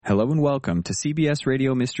Hello and welcome to CBS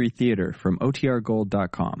Radio Mystery Theater from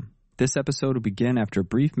OTRGold.com. This episode will begin after a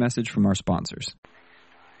brief message from our sponsors.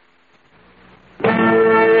 This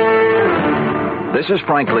is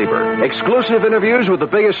Frank Lieber. Exclusive interviews with the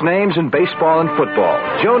biggest names in baseball and football.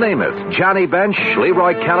 Joe Namath, Johnny Bench,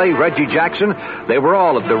 Leroy Kelly, Reggie Jackson. They were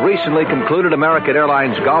all at the recently concluded American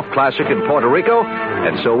Airlines Golf Classic in Puerto Rico,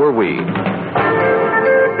 and so were we.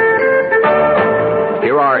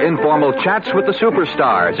 Here are informal chats with the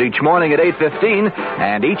superstars each morning at 8:15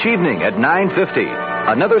 and each evening at 9:50.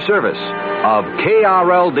 Another service of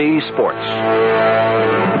KRLD Sports.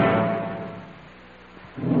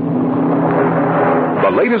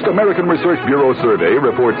 The latest American Research Bureau survey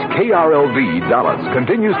reports KRLD Dallas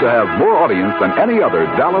continues to have more audience than any other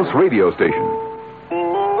Dallas radio station.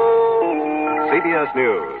 CBS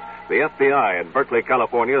News. The FBI in Berkeley,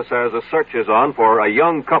 California says a search is on for a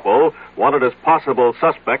young couple wanted as possible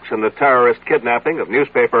suspects in the terrorist kidnapping of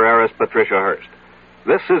newspaper heiress Patricia Hearst.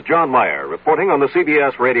 This is John Meyer reporting on the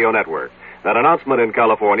CBS radio network. That announcement in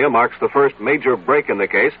California marks the first major break in the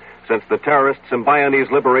case since the terrorist Symbionese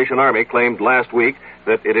Liberation Army claimed last week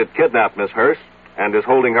that it had kidnapped Miss Hearst and is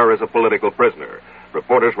holding her as a political prisoner.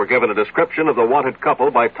 Reporters were given a description of the wanted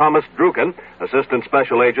couple by Thomas Druken, Assistant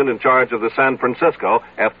Special Agent in charge of the San Francisco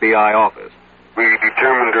FBI office. We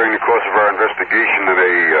determined during the course of our investigation that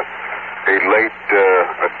a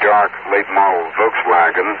dark, late model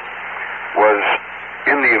Volkswagen was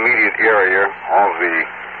in the immediate area of the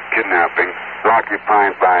kidnapping,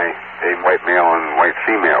 occupied by a white male and white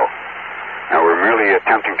female. Now, we're merely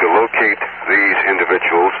attempting to locate these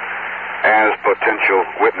individuals as potential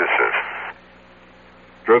witnesses.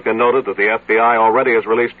 Druken noted that the FBI already has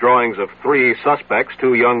released drawings of 3 suspects,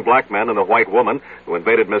 2 young black men and a white woman, who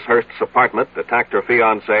invaded Miss Hearst's apartment, attacked her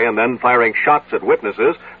fiancé, and then, firing shots at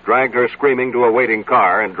witnesses, dragged her screaming to a waiting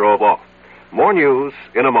car and drove off. More news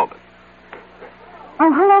in a moment.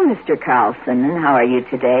 Oh, hello, Mr. Carlson. And how are you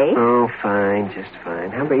today? Oh, fine, just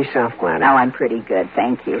fine. How about yourself, Gladys? Oh, I'm pretty good,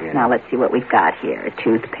 thank you. Yeah. Now, let's see what we've got here.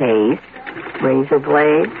 Toothpaste, razor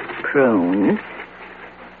blades, prunes.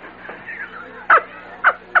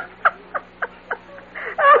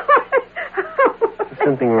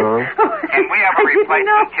 Something wrong? Can we have a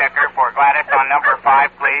replacement checker for Gladys on number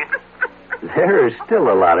 5, please? There are still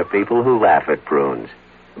a lot of people who laugh at prunes.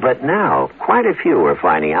 But now, quite a few are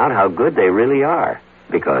finding out how good they really are.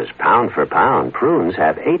 Because pound for pound, prunes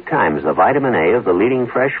have 8 times the vitamin A of the leading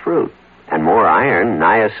fresh fruit. And more iron,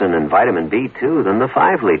 niacin, and vitamin B2 than the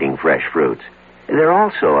 5 leading fresh fruits. They're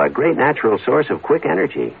also a great natural source of quick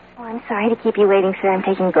energy. Oh, I'm sorry to keep you waiting, sir. I'm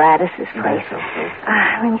taking Gladys's place. That's okay.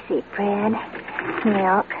 Let me see. Bread,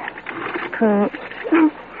 milk, prunes.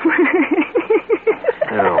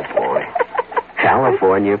 Oh, boy.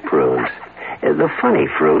 California prunes. The funny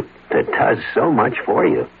fruit that does so much for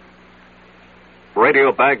you.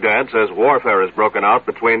 Radio Baghdad says warfare has broken out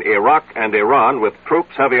between Iraq and Iran with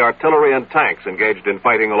troops, heavy artillery, and tanks engaged in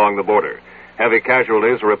fighting along the border. Heavy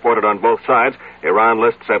casualties are reported on both sides. Iran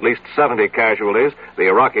lists at least 70 casualties. The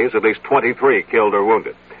Iraqis at least 23 killed or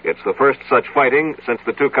wounded. It's the first such fighting since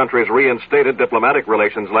the two countries reinstated diplomatic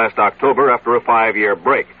relations last October after a 5-year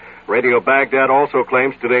break. Radio Baghdad also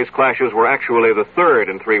claims today's clashes were actually the third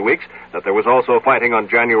in 3 weeks, that there was also fighting on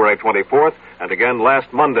January 24th and again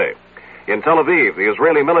last Monday. In Tel Aviv, the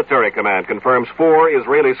Israeli Military Command confirms 4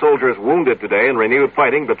 Israeli soldiers wounded today in renewed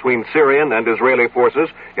fighting between Syrian and Israeli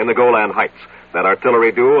forces in the Golan Heights. That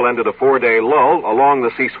artillery duel ended a 4-day lull along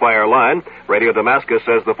the ceasefire line. Radio Damascus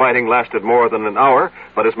says the fighting lasted more than an hour,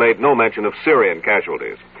 but has made no mention of Syrian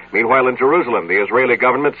casualties. Meanwhile, in Jerusalem, the Israeli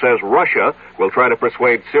government says Russia will try to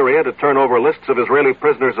persuade Syria to turn over lists of Israeli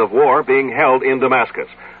prisoners of war being held in Damascus.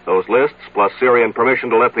 Those lists, plus Syrian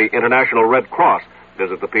permission to let the International Red Cross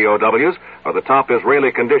visit the POWs, are the top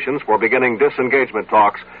Israeli conditions for beginning disengagement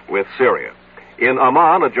talks with Syria. In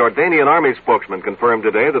Amman, a Jordanian army spokesman confirmed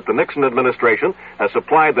today that the Nixon administration has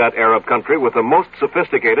supplied that Arab country with the most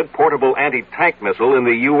sophisticated portable anti-tank missile in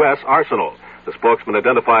the U.S. arsenal. The spokesman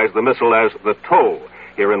identifies the missile as the TOW.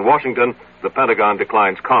 Here in Washington, the Pentagon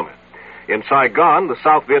declines comment. In Saigon, the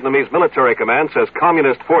South Vietnamese Military Command says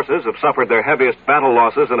communist forces have suffered their heaviest battle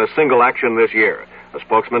losses in a single action this year. A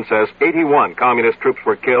spokesman says 81 communist troops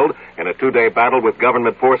were killed in a 2-day battle with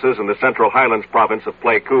government forces in the Central Highlands province of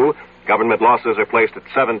Pleiku. Government losses are placed at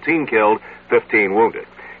 17 killed, 15 wounded.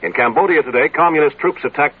 In Cambodia today, communist troops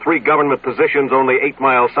attacked 3 government positions only 8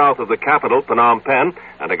 miles south of the capital, Phnom Penh,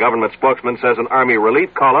 and a government spokesman says an army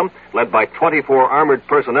relief column, led by 24 armored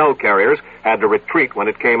personnel carriers, had to retreat when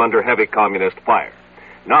it came under heavy communist fire.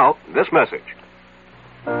 Now, this message.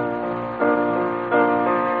 A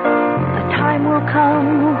time will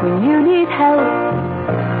come when you need help.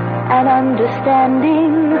 and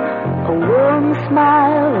understanding, a warm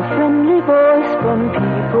smile, a friendly voice from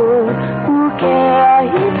people who care.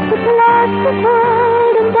 It's a plastic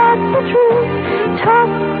world, and that's the truth.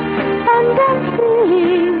 Tough and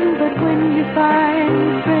unfeeling, but when you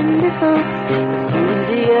find friendly folks,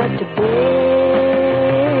 it's easier to bear.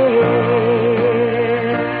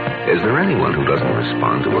 Is there anyone who doesn't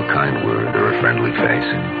respond to a kind word or a friendly face?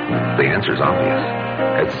 The answer's obvious.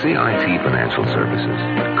 At CIT Financial Services,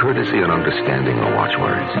 courtesy and understanding are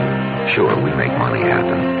watchwords. Sure, we make money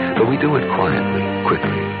happen, but we do it quietly,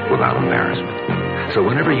 quickly, without embarrassment. So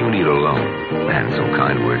whenever you need a loan, and some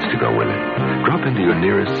kind words to go with it, drop into your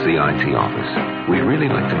nearest CIT office. We'd really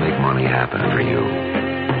like to make money happen for you.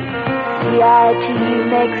 CIT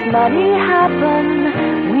makes money happen.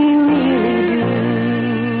 We really do.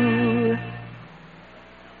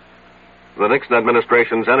 The Nixon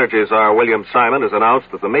administration's energy czar, William Simon, has announced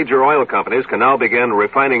that the major oil companies can now begin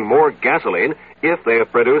refining more gasoline if they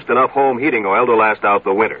have produced enough home heating oil to last out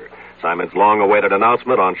the winter. Simon's long-awaited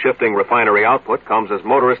announcement on shifting refinery output comes as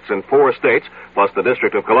motorists in 4 states, plus the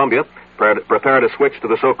District of Columbia, prepare to switch to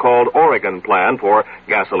the so-called Oregon plan for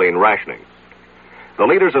gasoline rationing. The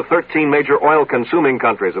leaders of 13 major oil-consuming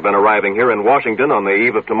countries have been arriving here in Washington on the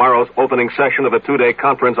eve of tomorrow's opening session of a 2-day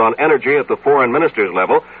conference on energy at the foreign ministers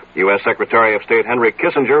level. U.S. Secretary of State Henry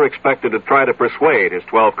Kissinger expected to try to persuade his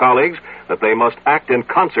 12 colleagues that they must act in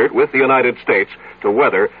concert with the United States to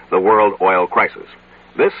weather the world oil crisis.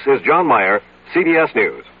 This is John Meyer, CBS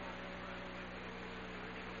News.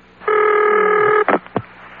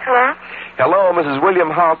 Hello? Hello, Mrs. William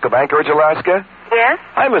Hawk of Anchorage, Alaska. Yes?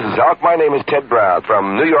 Hi, Mrs. Hawk. My name is Ted Brown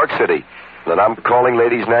from New York City. And I'm calling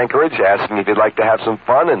ladies in Anchorage, asking if you'd like to have some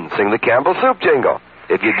fun and sing the Campbell Soup jingle.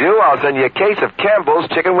 If you do, I'll send you a case of Campbell's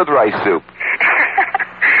chicken with rice soup.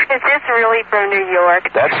 Is this really from New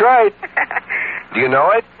York? That's right. Do you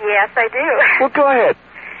know it? Yes, I do. Well, go ahead.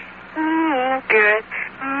 Good.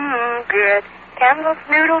 Good. Campbell's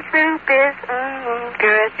noodle soup is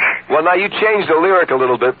good. Well, now, you changed the lyric a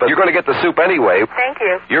little bit, but you're going to get the soup anyway. Thank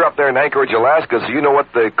you. You're up there in Anchorage, Alaska, so you know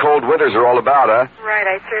what the cold winters are all about, huh? Right,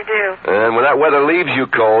 I sure do. And when that weather leaves you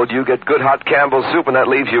cold, you get good hot Campbell's soup, and that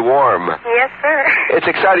leaves you warm. Yes, sir. It's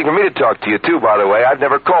exciting for me to talk to you, too, by the way. I've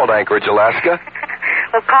never called Anchorage, Alaska.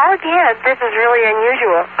 Well, call again. This is really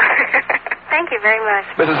unusual. Thank you very much.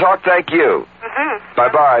 Mrs. Hawk, thank you.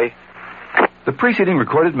 Bye-bye. The preceding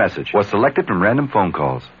recorded message was selected from random phone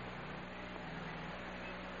calls.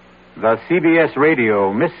 The CBS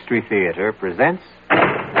Radio Mystery Theater presents...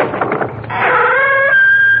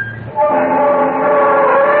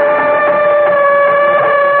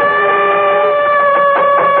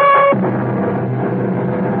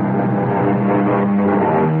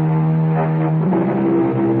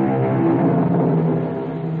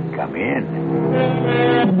 Come in.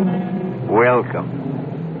 Welcome.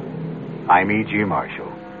 I'm E.G.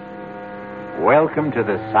 Marshall. Welcome to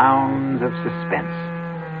the sounds of suspense,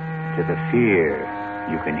 to the fear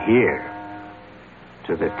you can hear,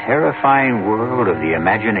 to the terrifying world of the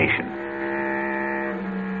imagination.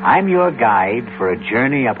 I'm your guide for a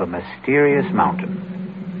journey up a mysterious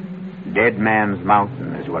mountain. Dead Man's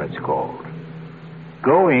Mountain is what it's called.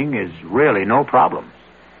 Going is really no problem.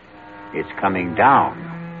 It's coming down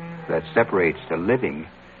that separates the living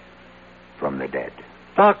from the dead.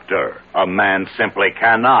 Doctor, a man simply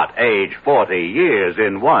cannot age 40 years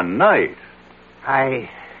in one night. I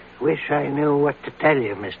wish I knew what to tell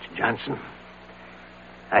you, Mr. Johnson.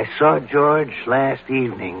 I saw George last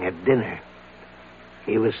evening at dinner.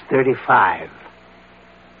 He was 35.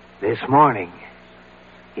 This morning,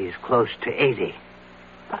 he's close to 80.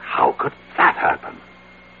 But how could that happen?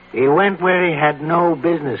 He went where he had no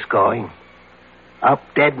business going. Up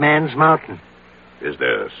Dead Man's Mountain. Is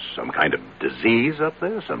there some kind of disease up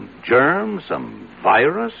there? Some germ? Some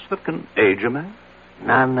virus that can age a man?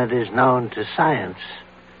 None that is known to science.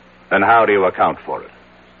 Then how do you account for it?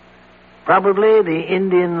 Probably the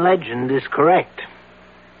Indian legend is correct.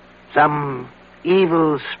 Some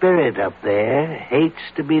evil spirit up there hates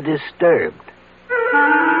to be disturbed.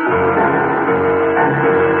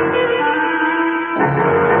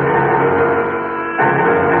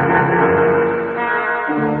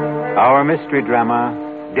 Our mystery drama,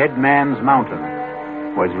 Dead Man's Mountain,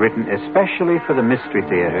 was written especially for the Mystery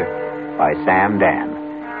Theater by Sam Dan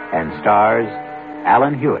and stars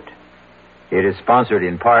Alan Hewitt. It is sponsored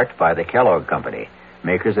in part by the Kellogg Company,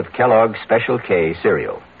 makers of Kellogg's Special K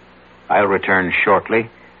cereal. I'll return shortly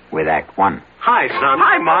with Act One. Hi, son.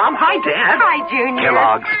 Hi, Mom. Hi, Dad. Hi, Junior.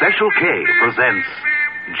 Kellogg's Special K presents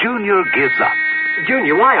Junior Gives Up.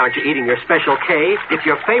 Junior, why aren't you eating your Special K? It's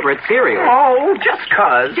your favorite cereal. Oh, just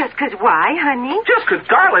 'cause. Just 'cause why, honey? Just 'cause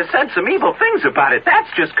Darla said some evil things about it. That's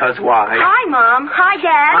just 'cause why. Hi, Mom. Hi,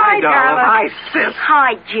 Dad. Hi, Darla. Hi, sis.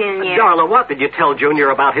 Hi, Junior. Darla, what did you tell Junior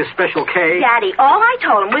about his Special K? Daddy, all I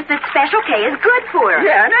told him was that Special K is good for us.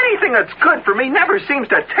 Yeah, and anything that's good for me never seems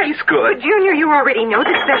to taste good. But, Junior, you already know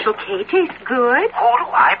that Special K tastes good. Who do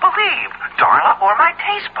I believe? Darla or my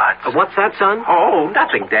taste buds? What's that, son? Oh,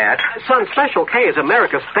 nothing, Dad. Son, Special K is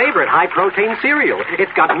America's favorite high-protein cereal.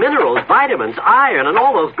 It's got minerals, vitamins, iron, and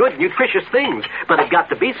all those good, nutritious things. But it got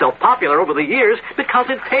to be so popular over the years because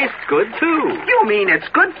it tastes good, too. You mean it's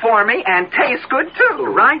good for me and tastes good, too?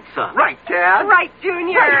 Right, son. Right, Dad. Right,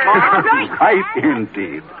 Junior. Right, Mom. Right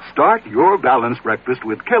indeed. Start your balanced breakfast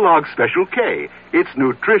with Kellogg's Special K. It's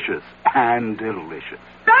nutritious and delicious.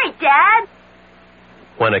 Right, Dad.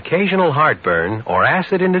 When occasional heartburn or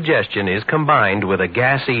acid indigestion is combined with a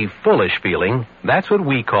gassy, foolish feeling, that's what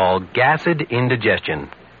we call gassed indigestion.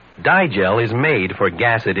 Digel is made for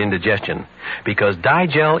gassed indigestion because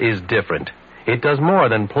Digel is different. It does more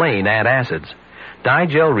than plain add acids.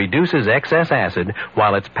 Digel reduces excess acid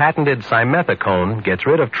while its patented simethicone gets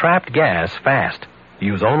rid of trapped gas fast.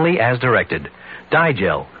 Use only as directed.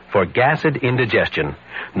 Digel for gassed indigestion.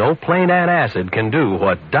 No plain add acid can do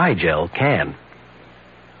what Digel can.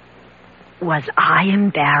 Was I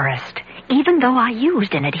embarrassed? Even though I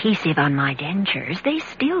used an adhesive on my dentures, they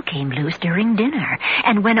still came loose during dinner.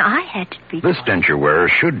 And when I had to be... This denture wearer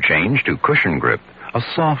should change to Cushion Grip, a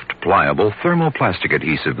soft, pliable thermoplastic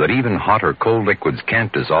adhesive that even hot or cold liquids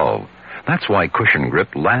can't dissolve. That's why Cushion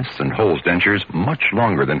Grip lasts and holds dentures much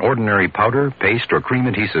longer than ordinary powder, paste, or cream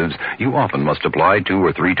adhesives you often must apply 2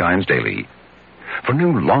 or 3 times daily. For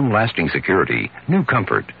new, long-lasting security, new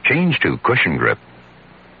comfort, change to Cushion Grip.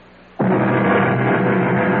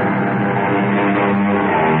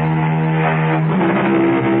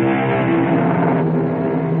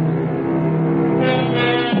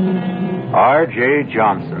 R.J.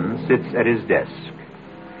 Johnson sits at his desk.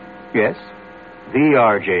 Yes, the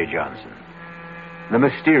R.J. Johnson. The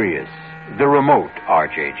mysterious, the remote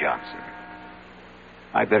R.J. Johnson.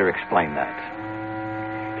 I'd better explain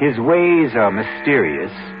that. His ways are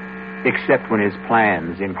mysterious, except when his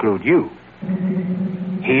plans include you.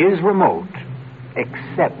 He is remote,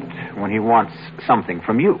 except when he wants something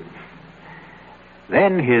from you.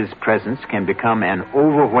 Then his presence can become an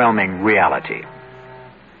overwhelming reality.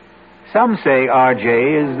 Some say R.J.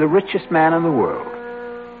 is the richest man in the world.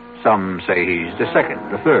 Some say he's the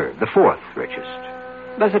second, the third, the fourth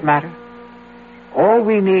richest. Does it matter? All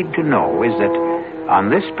we need to know is that on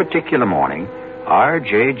this particular morning,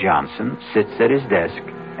 R.J. Johnson sits at his desk,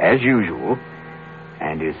 as usual,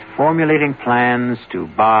 and is formulating plans to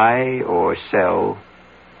buy or sell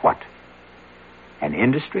what? An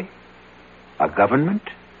industry? A government?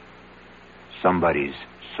 Somebody's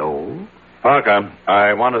soul? Parker,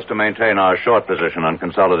 I want us to maintain our short position on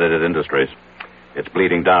Consolidated Industries. It's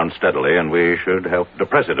bleeding down steadily, and we should help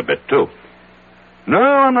depress it a bit, too. No,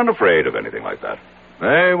 I'm not afraid of anything like that.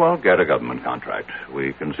 They won't get a government contract.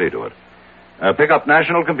 We can see to it. Pick up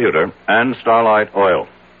National Computer and Starlight Oil.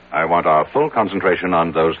 I want our full concentration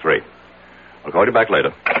on those 3. I'll call you back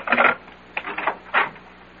later.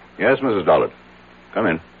 Yes, Mrs. Dollard. Come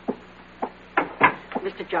in.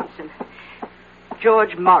 Mr. Johnson,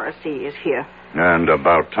 George Morrissey is here. And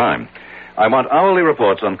about time. I want hourly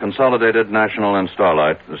reports on Consolidated, National, and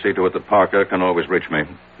Starlight to see to it that Parker can always reach me.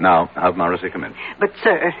 Now, have Morrissey come in. But,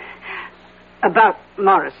 sir, about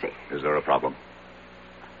Morrissey. Is there a problem?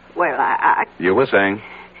 Well, I... You were saying?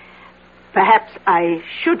 Perhaps I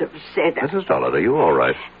should have said... Mrs. Dollard, are you all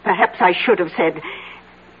right? Perhaps I should have said...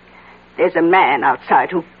 There's a man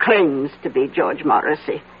outside who claims to be George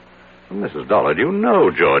Morrissey. Mrs. Dollard, you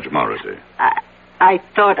know George Morrissey. I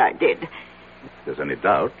thought I did. If there's any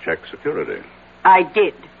doubt, check security. I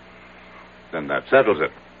did. Then that settles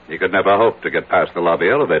it. He could never hope to get past the lobby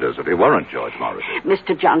elevators if he weren't George Morrissey.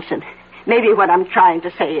 Mr. Johnson, maybe what I'm trying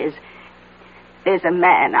to say is there's a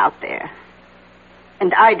man out there.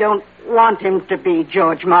 And I don't want him to be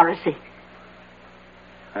George Morrissey.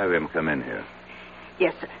 Have him come in here.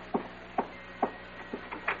 Yes, sir.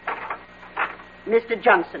 Mr.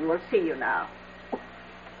 Johnson will see you now.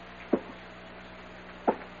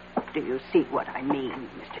 Do you see what I mean,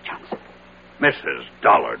 Mr. Johnson? Mrs.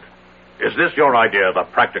 Dollard, is this your idea of a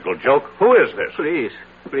practical joke? Who is this?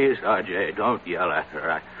 Please, R.J., don't yell at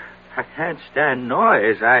her. I can't stand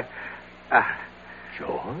noise.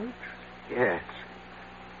 George? Yes,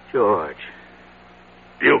 George.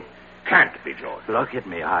 You can't be George. Look at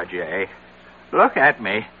me, R.J. Look at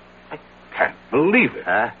me. I can't believe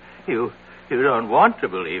it. You don't want to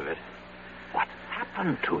believe it. What?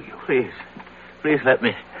 done to you? Please let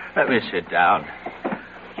me sit down.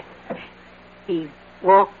 He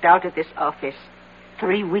walked out of this office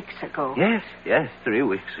 3 weeks ago. Yes, 3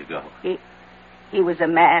 weeks ago. He was a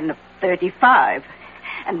man of 35.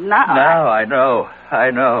 And now... Now I know.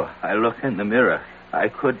 I look in the mirror. I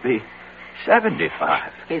could be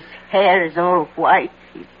 75. His hair is all white.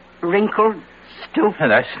 He's wrinkled, stooped.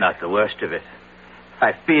 And that's not the worst of it.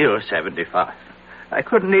 I feel 75. I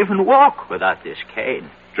couldn't even walk without this cane.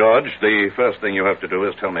 George, the first thing you have to do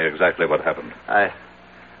is tell me exactly what happened.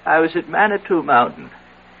 I was at Manitou Mountain,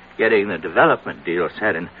 getting the development deal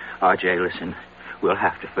set, and R.J., listen, we'll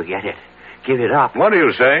have to forget it. Give it up. What are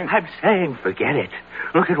you saying? I'm saying forget it.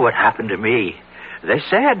 Look at what happened to me. They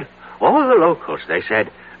said, all the locals, they said,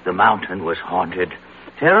 the mountain was haunted.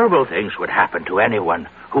 Terrible things would happen to anyone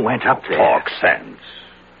who went up there. Talk sense.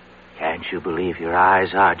 Can't you believe your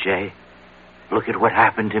eyes, R.J.? Look at what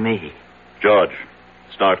happened to me. George,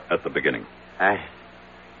 start at the beginning.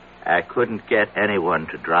 I couldn't get anyone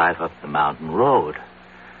to drive up the mountain road.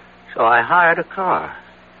 So I hired a car.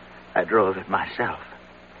 I drove it myself.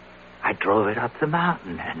 I drove it up the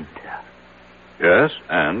mountain and... Yes,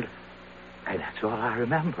 and? And that's all I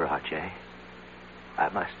remember, R.J. I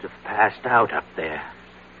must have passed out up there.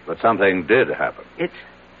 But something did happen. It's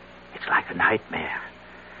like a nightmare.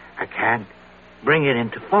 I can't bring it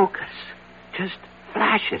into focus. Just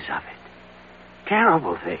flashes of it.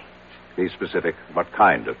 Terrible things. Be specific. What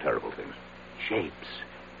kind of terrible things? Shapes,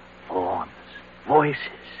 forms,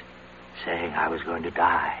 voices, saying I was going to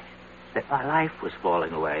die, that my life was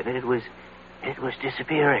falling away, that it was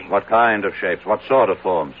disappearing. What kind of shapes? What sort of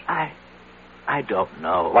forms? I don't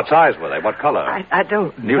know. What size were they? What color? I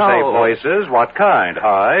don't know. You say voices. What kind?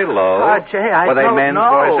 High, low? R.J., were they men's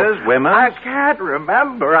voices? Women's? I can't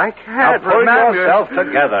remember. I can't now pull remember. yourself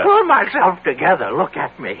together. Pull myself together. Look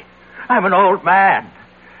at me. I'm an old man.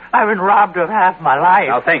 I've been robbed of half my life.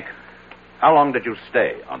 Now think. How long did you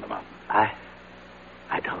stay on the mountain?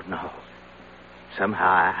 I don't know. Somehow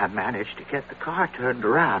I managed to get the car turned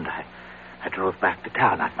around. I drove back to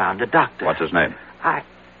town. I found a doctor. What's his name?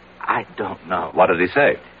 I don't know. What did he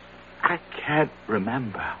say? I can't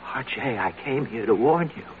remember. R.J., I came here to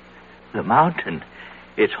warn you. The mountain,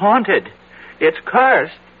 it's haunted. It's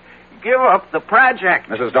cursed. Give up the project.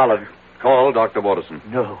 Mrs. Dollard, call Dr. Waterson.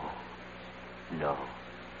 No.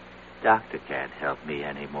 Doctor can't help me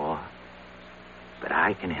anymore. But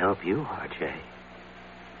I can help you, R.J.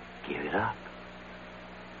 Give it up.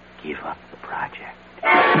 Give up the project.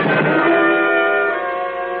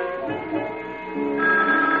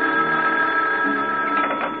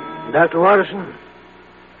 Dr. Waterson?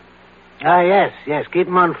 Yes. Keep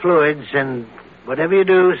him on fluids, and whatever you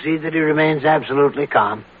do, see that he remains absolutely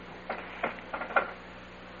calm.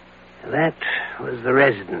 That was the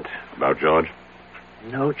resident. About George?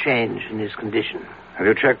 No change in his condition. Have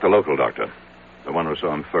you checked the local doctor? The one who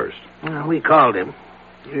saw him first? We called him.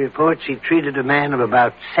 He reports he treated a man of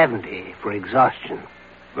about 70 for exhaustion.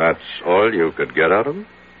 That's all you could get out of him?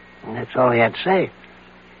 And that's all he had to say.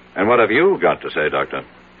 And what have you got to say, Doctor?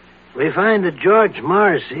 We find that George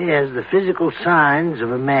Morrissey has the physical signs of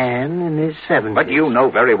a man in his 70s. But you know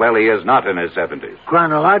very well he is not in his 70s.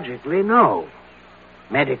 Chronologically, no.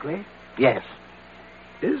 Medically, yes.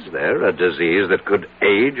 Is there a disease that could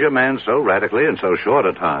age a man so radically in so short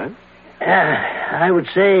a time? I would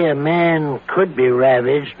say a man could be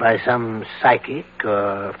ravaged by some psychic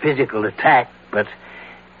or physical attack, but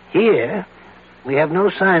here we have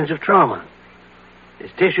no signs of trauma.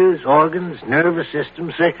 His tissues, organs, nervous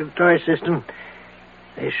system, circulatory system,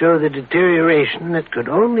 they show the deterioration that could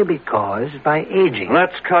only be caused by aging.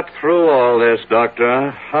 Let's cut through all this,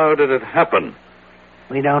 Doctor. How did it happen?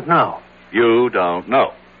 We don't know. You don't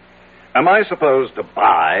know. Am I supposed to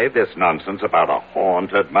buy this nonsense about a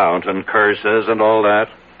haunted mountain, curses, and all that?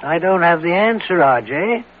 I don't have the answer,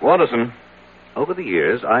 R.J. Waterson, over the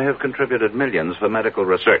years, I have contributed millions for medical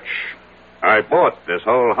research. I bought this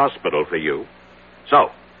whole hospital for you.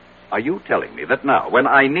 So, are you telling me that now, when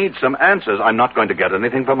I need some answers, I'm not going to get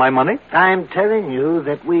anything for my money? I'm telling you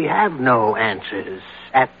that we have no answers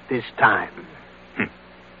at this time.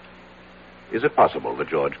 Is it possible that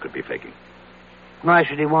George could be faking? Why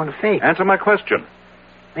should he want to fake? Answer my question.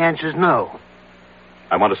 The answer's no.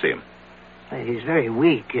 I want to see him. He's very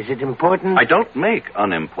weak. Is it important? I don't make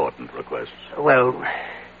unimportant requests. Well,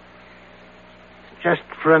 just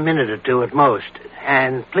for a minute or two at most.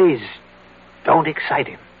 And please, don't excite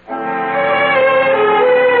him.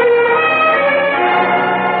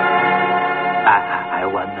 I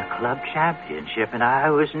won the club championship, and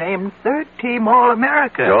I was named third team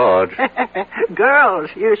All-America. George.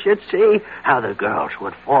 Girls, you should see how the girls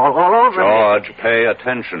would fall all over me. George, pay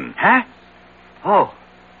attention. Huh?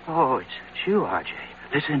 Oh, it's you, R.J.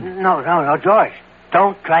 Listen. No, George.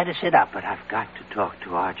 Don't try to sit up, but I've got to talk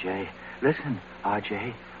to R.J. Listen,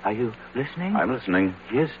 R.J., are you listening? I'm listening.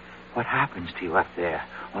 Here's what happens to you up there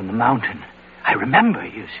on the mountain. I remember,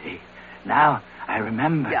 you see. Now, I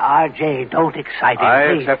remember. R.J., don't excite him, I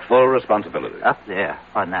please. accept full responsibility. Up there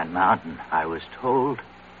on that mountain, I was told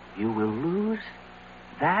you will lose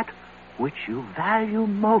that which you value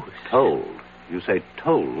most. Told? You say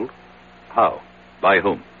told? How? By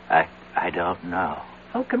whom? I don't know.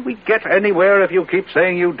 How can we get anywhere if you keep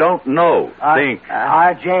saying you don't know? Think.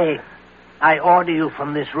 R.J., I order you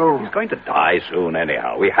from this room. He's going to die soon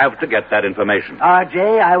anyhow. We have to get that information.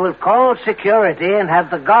 R.J., I will call security and have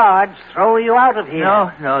the guards throw you out of here.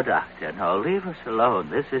 No, Doctor. No, leave us alone.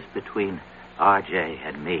 This is between R.J.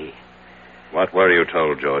 and me. What were you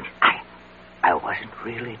told, George? I wasn't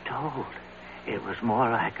really told. It was more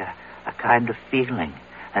like a kind of feeling,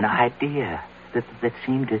 an idea that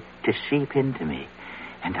seemed to seep into me.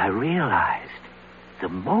 And I realized the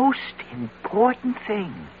most important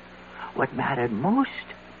thing, what mattered most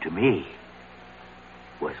to me,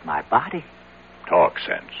 was my body. Talk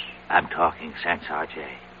sense. I'm talking sense, R.J.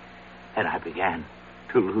 And I began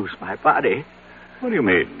to lose my body. What do you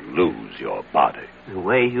mean, lose your body? The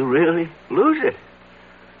way you really lose it.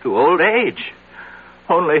 To old age.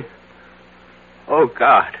 Only, oh,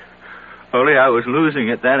 God. Only I was losing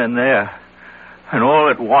it then and there. And all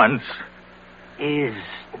at once. Is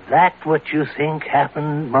that what you think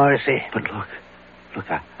happened, Morrissey? But look,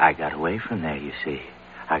 I got away from there, you see.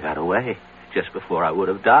 I got away just before I would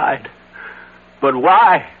have died. But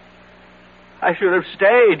why? I should have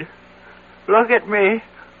stayed. Look at me.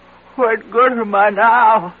 What good am I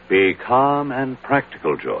now? Be calm and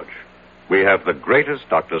practical, George. We have the greatest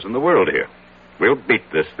doctors in the world here. We'll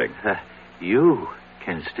beat this thing. You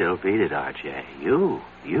can still beat it, R.J.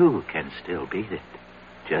 You can still beat it.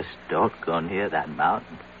 Just don't go near that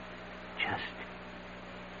mountain.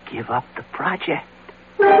 Just give up the project.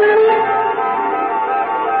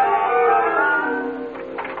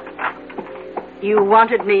 You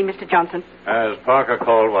wanted me, Mr. Johnson? Has Parker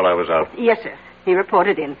called while I was out? Yes, sir. He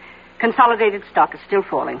reported in. Consolidated stock is still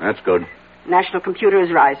falling. That's good. National Computer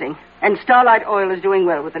is rising. And Starlight Oil is doing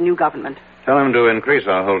well with the new government. Tell him to increase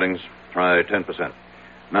our holdings. Try 10%.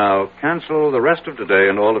 Now, cancel the rest of today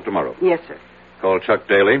and all of tomorrow. Yes, sir. Call Chuck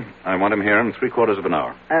Daly. I want him here in 3/4 of an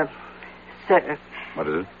hour. Sir. What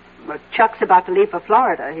is it? Well, Chuck's about to leave for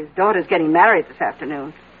Florida. His daughter's getting married this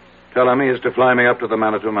afternoon. Tell him he is to fly me up to the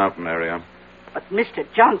Manitou Mountain area. But, Mr.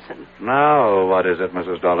 Johnson... Now, what is it,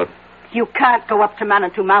 Mrs. Dollard? You can't go up to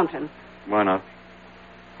Manitou Mountain. Why not?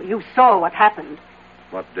 You saw what happened.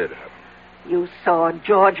 What did happen? You saw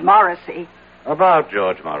George Morrissey. About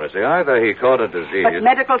George Morrissey. Either he caught a disease... But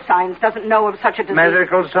medical science doesn't know of such a disease.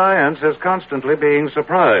 Medical science is constantly being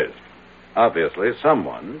surprised. Obviously,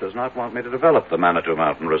 someone does not want me to develop the Manitou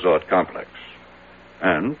Mountain Resort Complex.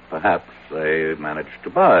 And perhaps they managed to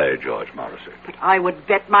buy George Morrissey. But I would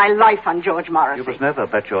bet my life on George Morrissey. You must never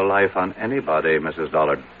bet your life on anybody, Mrs.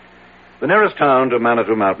 Dollard. The nearest town to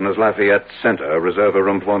Manitou Mountain is Lafayette Center. Reserve a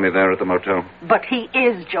room for me there at the motel. But he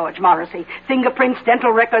is George Morrissey. Fingerprints,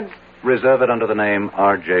 dental records. Reserve it under the name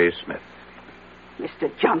R.J. Smith. Mr.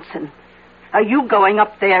 Johnson, are you going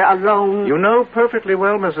up there alone? You know perfectly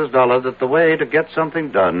well, Mrs. Dollard, that the way to get something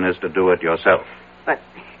done is to do it yourself. But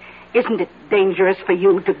isn't it dangerous for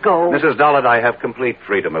you to go? Mrs. Dollard, I have complete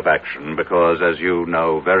freedom of action because, as you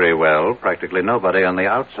know very well, practically nobody on the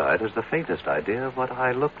outside has the faintest idea of what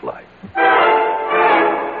I look like.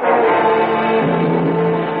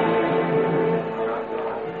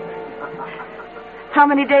 How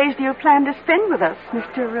many days do you plan to spend with us,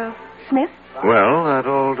 Mr. Smith? Well, that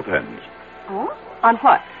all depends. Oh? On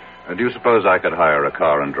what? Do you suppose I could hire a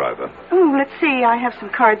car and driver? Oh, let's see. I have some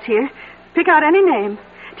cards here. Pick out any name.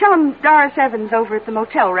 Tell him Doris Evans over at the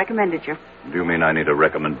motel recommended you. Do you mean I need a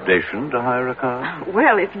recommendation to hire a car?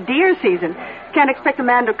 Well, it's deer season. Can't expect a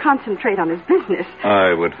man to concentrate on his business.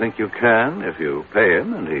 I would think you can if you pay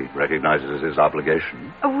him and he recognizes his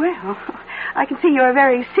obligation. Well, I can see you're a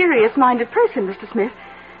very serious-minded person, Mr. Smith.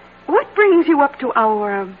 What brings you up to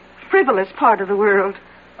our frivolous part of the world?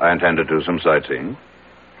 I intend to do some sightseeing.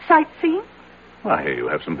 Sightseeing? Why, you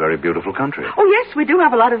have some very beautiful country. Oh, yes, we do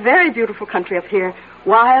have a lot of very beautiful country up here.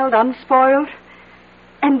 Wild, unspoiled.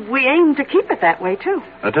 And we aim to keep it that way, too.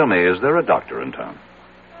 Tell me, is there a doctor in town?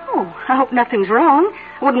 Oh, I hope nothing's wrong.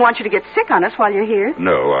 Wouldn't want you to get sick on us while you're here.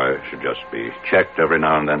 No, I should just be checked every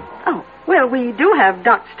now and then. Oh, well, we do have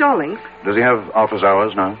Doc Stallings. Does he have office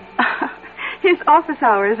hours now? His office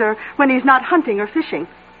hours are when he's not hunting or fishing.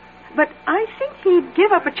 But I think he'd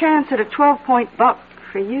give up a chance at a 12-point buck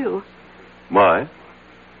for you. Why?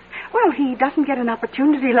 Well, he doesn't get an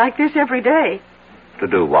opportunity like this every day. To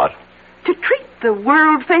do what? To treat the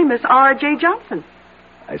world-famous R.J. Johnson.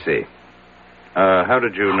 I see. How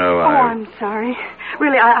did you know I'm sorry.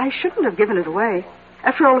 Really, I shouldn't have given it away.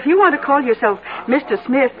 After all, if you want to call yourself Mr.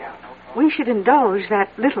 Smith, we should indulge that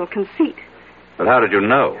little conceit. But how did you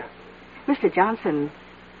know? Mr. Johnson,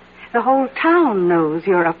 the whole town knows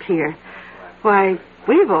you're up here. Why,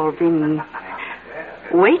 we've all been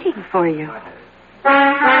waiting for you.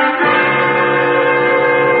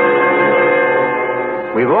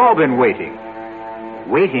 We've all been waiting.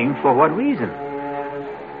 Waiting for what reason?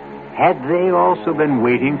 Had they also been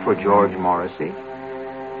waiting for George Morrissey?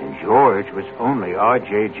 And George was only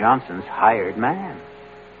R.J. Johnson's hired man.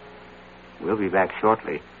 We'll be back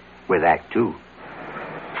shortly with Act 2.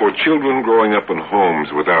 For children growing up in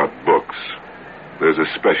homes without books, there's a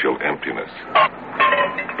special emptiness.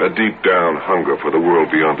 A deep-down hunger for the world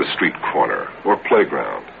beyond the street corner or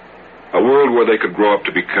playground. A world where they could grow up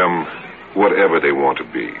to become whatever they want to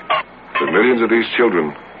be. But millions of these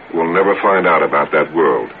children will never find out about that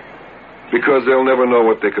world because they'll never know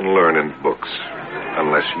what they can learn in books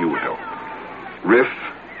unless you help. RIF,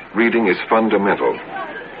 Reading is Fundamental,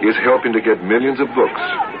 is helping to get millions of books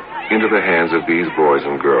into the hands of these boys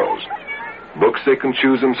and girls. Books they can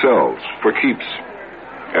choose themselves for keeps.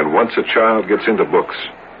 And once a child gets into books,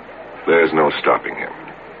 there's no stopping him.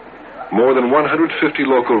 More than 150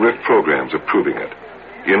 local RIF programs are proving it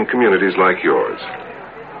in communities like yours.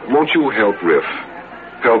 Won't you help RIF?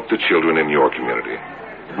 Help the children in your community.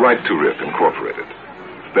 Write to RIF Incorporated.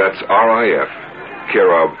 That's RIF,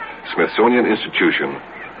 care of Smithsonian Institution,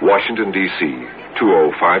 Washington, D.C.,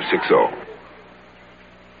 20560.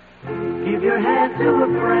 Give your hand to a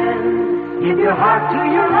friend. Give your heart to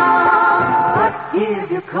your love. But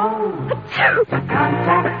if you're cold,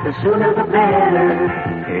 contact, the sooner the better.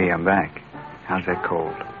 Hey, I'm back. How's that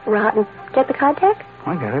cold? Rotten. Get the contact?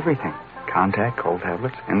 I got everything. Contact, cold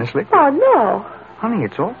tablets, and this liquid. Oh, no. Honey,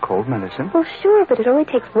 it's all cold medicine. Well, sure, but it only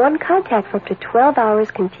takes one contact for up to 12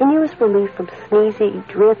 hours continuous relief from sneezy,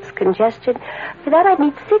 drips, congestion. For that, I'd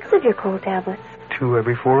need 6 of your cold tablets. 2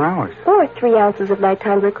 every 4 hours. Or 3 ounces of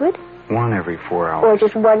nighttime liquid. 1 every 4 hours. Or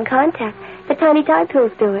just one contact. The tiny Tide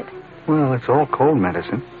pills do it. Well, it's all cold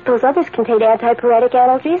medicine. Those others contain antipyretic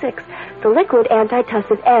analgesics. The liquid,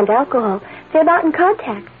 antitussive, and alcohol. They're not in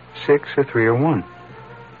contact. 6 or 3 or 1.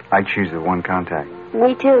 I choose the one contact.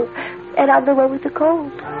 Me too. And I'm the one with the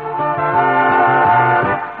cold. Give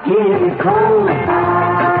you cold.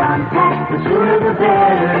 Contact, the sooner the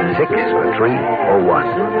better. 6 or 3 or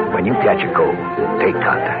 1. When you catch a cold, take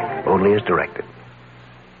contact. Only as directed.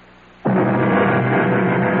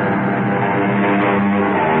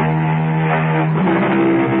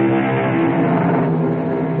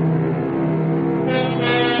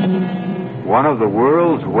 One of the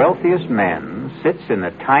world's wealthiest men sits in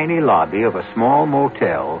the tiny lobby of a small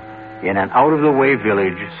motel in an out-of-the-way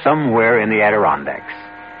village somewhere in the Adirondacks.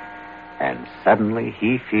 And suddenly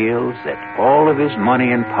he feels that all of his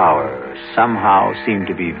money and power somehow seem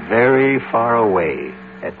to be very far away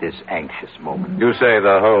at this anxious moment. You say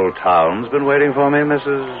the whole town's been waiting for me,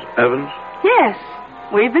 Mrs. Evans? Yes,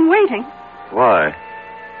 we've been waiting. Why?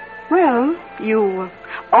 Well, you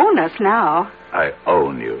own us now. I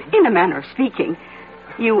own you. In a manner of speaking.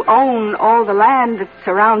 You own all the land that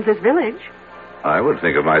surrounds this village. I would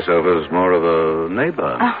think of myself as more of a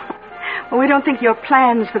neighbor. Well, we don't think your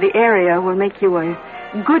plans for the area will make you a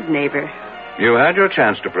good neighbor. You had your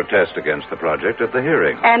chance to protest against the project at the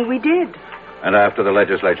hearing. And we did. And after the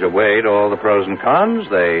legislature weighed all the pros and cons,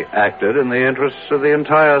 they acted in the interests of the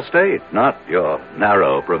entire state, not your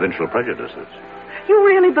narrow provincial prejudices. You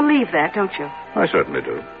really believe that, don't you? I certainly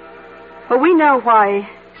do. Well, we know why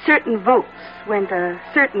certain votes went a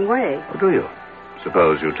certain way. Oh, do you?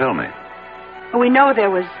 Suppose you tell me. We know there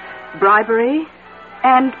was bribery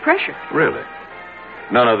and pressure. Really?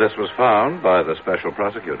 None of this was found by the special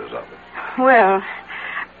prosecutor's office. Well,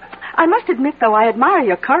 I must admit, though, I admire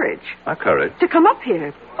your courage. My courage? To come up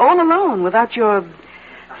here, all alone, without your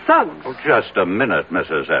thugs. Oh, just a minute,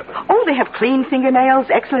 Mrs. Evans. Oh, they have clean fingernails,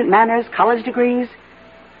 excellent manners, college degrees.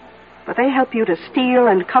 But they help you to steal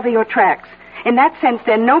and cover your tracks. In that sense,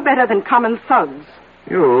 they're no better than common thugs.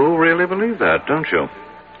 You really believe that, don't you?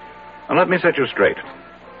 Now, let me set you straight.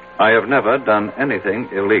 I have never done anything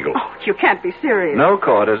illegal. Oh, you can't be serious. No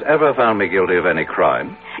court has ever found me guilty of any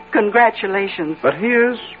crime. Congratulations. But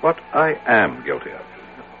here's what I am guilty of.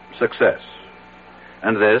 Success.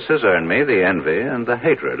 And this has earned me the envy and the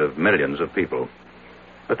hatred of millions of people.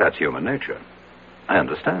 But that's human nature. I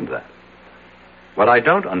understand that. What I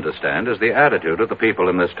don't understand is the attitude of the people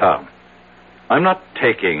in this town. I'm not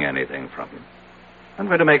taking anything from you. I'm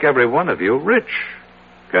going to make every one of you rich.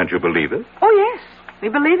 Can't you believe it? Oh, yes. We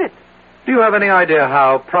believe it. Do you have any idea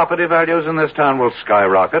how property values in this town will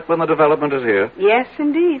skyrocket when the development is here? Yes,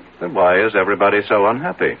 indeed. Then why is everybody so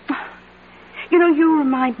unhappy? You know, you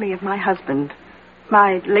remind me of my husband.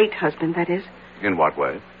 My late husband, that is. In what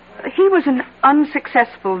way? He was an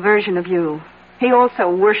unsuccessful version of you. He also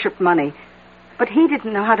worshipped money. But he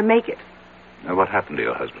didn't know how to make it. Now, what happened to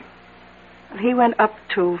your husband? He went up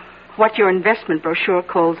to what your investment brochure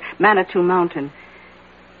calls Manitou Mountain.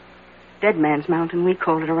 Dead Man's Mountain, we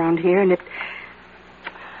call it around here, and it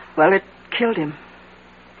killed him.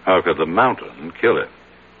 How could the mountain kill him?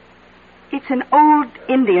 It's an old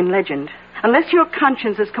Indian legend. Unless your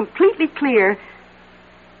conscience is completely clear,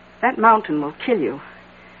 that mountain will kill you.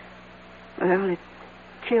 Well, it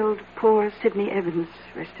killed poor Sidney Evans,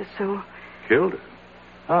 rest his soul. Killed him?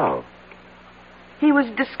 How? He was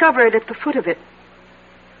discovered at the foot of it.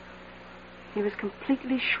 He was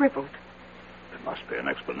completely shriveled. There must be an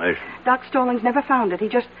explanation. Doc Stallings never found it. He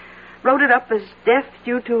just wrote it up as death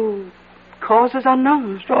due to causes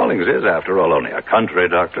unknown. Stallings is, after all, only a country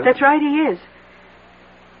doctor. That's right, he is.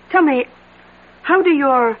 Tell me, how do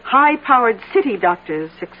your high-powered city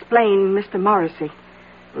doctors explain Mr. Morrissey?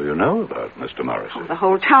 Do you know about Mr. Morrissey? Oh, the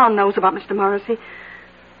whole town knows about Mr. Morrissey.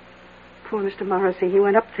 Poor Mr. Morrissey, he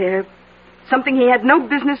went up there. Something he had no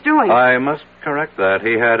business doing. I must correct that.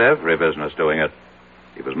 He had every business doing it.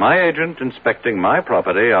 He was my agent inspecting my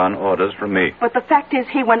property on orders from me. But the fact is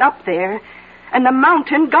he went up there, and the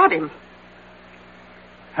mountain got him.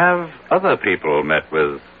 Have other people met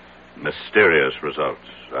with mysterious results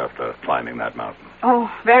after climbing that mountain?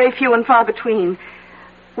 Oh, very few and far between.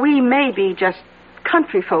 We may be just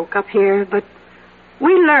country folk up here, but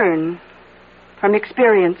we learn from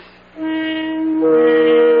experience.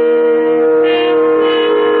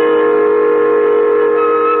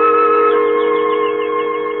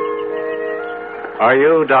 Are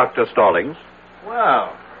you Dr. Stallings?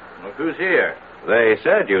 Well, look who's here. They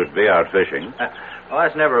said you'd be out fishing. Well,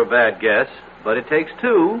 that's never a bad guess, but it takes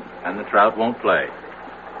two, and the trout won't play.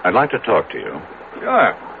 I'd like to talk to you.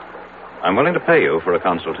 Sure. I'm willing to pay you for a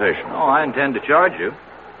consultation. Oh, I intend to charge you.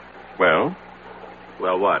 Well?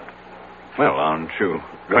 Well, what? Well, aren't you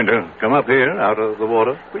going to come up here out of the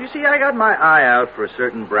water? Well, you see, I got my eye out for a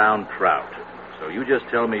certain brown trout. So you just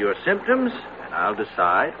tell me your symptoms, and I'll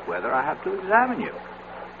decide whether I have to examine you.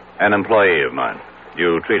 An employee of mine.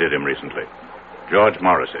 You treated him recently. George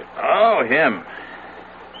Morrissey. Oh, him.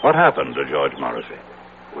 What happened to George Morrissey?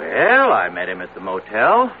 Well, I met him at the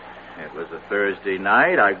motel. It was a Thursday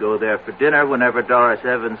night. I go there for dinner whenever Doris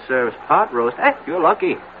Evans serves pot roast. Hey, you're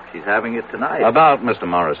lucky. She's having it tonight. About Mr.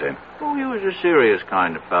 Morrissey. Oh, he was a serious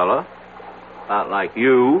kind of fellow. Not like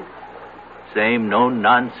you. Same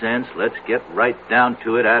no-nonsense, let's get right down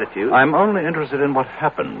to it attitude. I'm only interested in what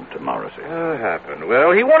happened to Morrissey. Happened?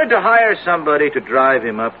 Well, he wanted to hire somebody to drive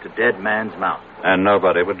him up to Dead Man's Mountain. And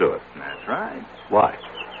nobody would do it. That's right. Why?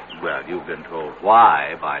 Well, you've been told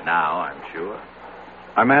why by now, I'm sure.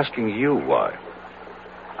 I'm asking you why.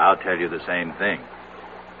 I'll tell you the same thing.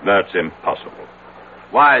 That's impossible.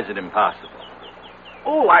 Why is it impossible?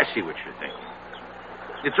 Oh, I see what you're thinking.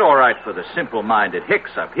 It's all right for the simple-minded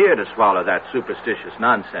hicks up here to swallow that superstitious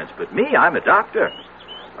nonsense, but me, I'm a doctor.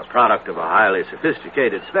 A product of a highly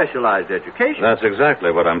sophisticated, specialized education. That's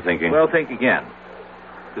exactly what I'm thinking. Well, think again,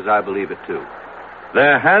 because I believe it, too.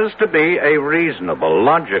 There has to be a reasonable,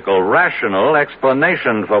 logical, rational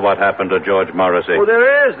explanation for what happened to George Morrissey. Oh,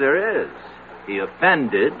 there is. He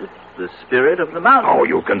offended the spirit of the mountain. Oh,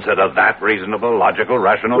 you consider that reasonable, logical,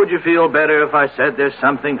 rational? Would you feel better if I said there's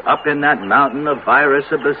something up in that mountain, a virus,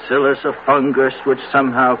 a bacillus, a fungus, which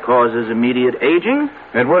somehow causes immediate aging?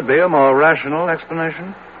 It would be a more rational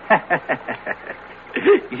explanation.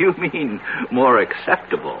 You mean more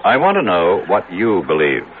acceptable? I want to know what you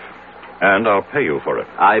believe, and I'll pay you for it.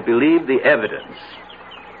 I believe the evidence.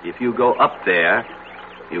 If you go up there,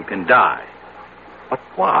 you can die. But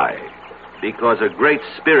why? Because a great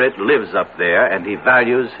spirit lives up there, and he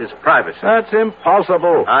values his privacy. That's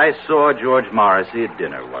impossible. I saw George Morrissey at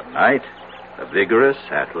dinner one night. A vigorous,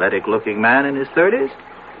 athletic-looking man in his 30s.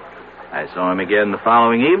 I saw him again the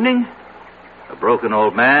following evening. A broken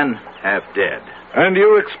old man, half dead. And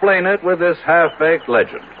you explain it with this half-baked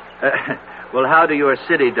legend. Well, how do your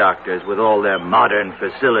city doctors, with all their modern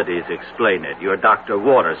facilities, explain it? Your Dr.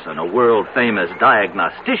 Watterson, a world-famous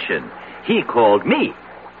diagnostician, he called me.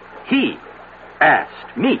 He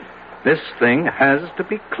asked me. This thing has to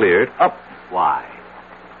be cleared up. Why?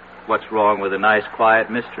 What's wrong with a nice,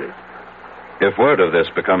 quiet mystery? If word of this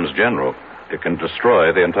becomes general, it can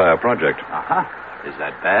destroy the entire project. Is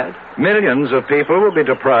that bad? Millions of people will be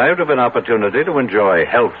deprived of an opportunity to enjoy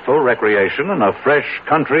healthful recreation in a fresh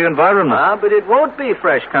country environment. But it won't be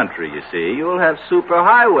fresh country, you see. You'll have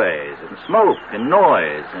superhighways and smoke and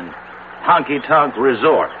noise and honky-tonk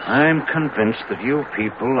resorts. I'm convinced that you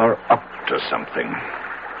people are up to something.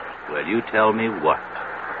 Well, you tell me what.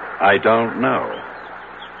 I don't know.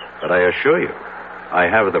 But I assure you, I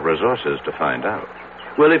have the resources to find out.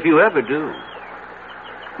 Well, if you ever do,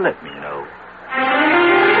 let me know.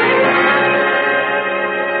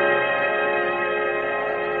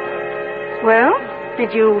 Well,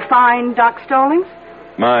 did you find Doc Stallings?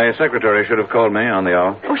 My secretary should have called me on the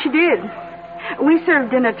hour. Oh, she did. We serve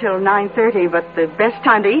dinner till 9:30, but the best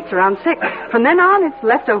time to eat's around 6. From then on, it's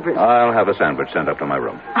leftovers. I'll have a sandwich sent up to my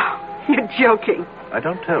room. Oh, you're joking. I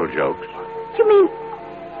don't tell jokes. You mean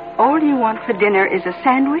all you want for dinner is a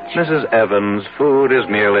sandwich? Mrs. Evans, food is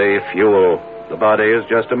merely fuel. The body is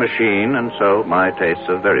just a machine, and so my tastes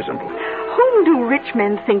are very simple. Whom do rich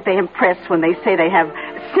men think they impress when they say they have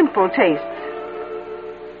simple tastes?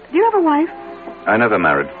 Do you have a wife? I never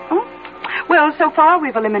married. Oh? Well, so far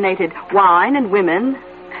we've eliminated wine and women.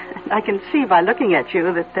 I can see by looking at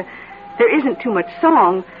you that there isn't too much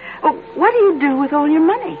song. Oh, what do you do with all your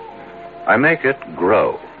money? I make it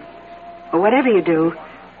grow. Well, whatever you do,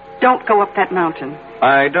 don't go up that mountain.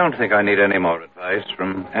 I don't think I need any more advice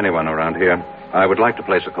from anyone around here. I would like to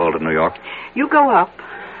place a call to New York. You go up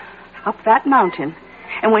that mountain,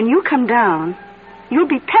 and when you come down, you'll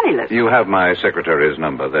be penniless. You have my secretary's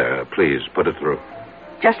number there. Please put it through.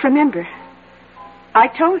 Just remember, I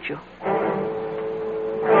told you.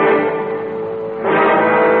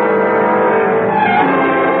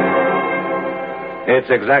 It's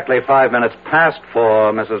exactly 5 minutes past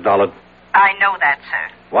 4, Mrs. Dollard. I know that,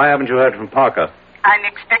 sir. Why haven't you heard from Parker? I'm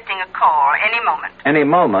expecting a call any moment. Any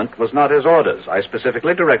moment was not his orders. I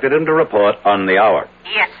specifically directed him to report on the hour.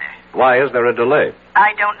 Yes, sir. Why is there a delay?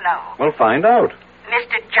 I don't know. Well, find out.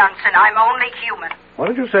 Mr. Johnson, I'm only human. What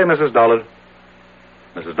did you say, Mrs. Dollard?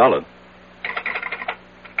 Mrs. Dollard?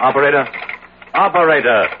 Operator?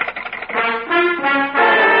 Operator!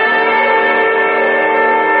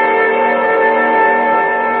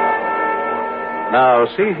 Now,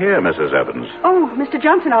 see here, Mrs. Evans. Oh, Mr.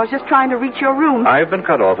 Johnson, I was just trying to reach your room. I've been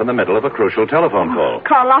cut off in the middle of a crucial telephone call.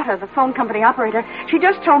 Carlotta, the phone company operator, she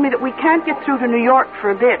just told me that we can't get through to New York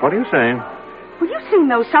for a bit. What are you saying? Well, you've seen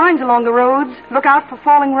those signs along the roads. Look out for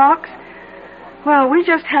falling rocks. Well, we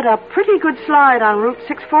just had a pretty good slide on Route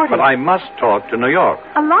 640. But I must talk to New York.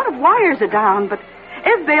 A lot of wires are down, but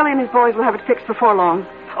Ed Bailey and his boys will have it fixed before long.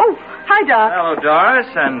 Oh, hi, Doc. Hello, Doris.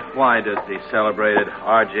 And why does the celebrated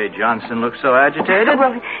R.J. Johnson look so agitated?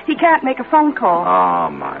 Well, he can't make a phone call. Oh,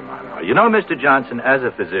 my. You know, Mr. Johnson, as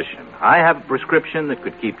a physician, I have a prescription that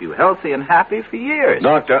could keep you healthy and happy for years.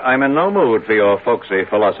 Doctor, I'm in no mood for your folksy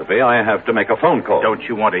philosophy. I have to make a phone call. Don't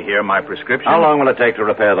you want to hear my prescription? How long will it take to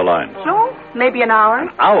repair the lines? So, maybe an hour. An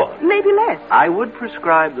hour? Maybe less. I would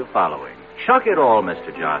prescribe the following. Chuck it all,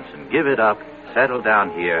 Mr. Johnson. Give it up. Settle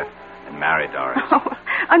down here and marry Doris. Oh,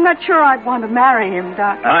 I'm not sure I'd want to marry him,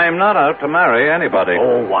 Doc. I'm not out to marry anybody.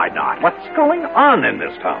 Oh, why not? What's going on in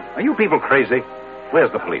this town? Are you people crazy?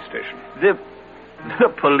 Where's the police station? The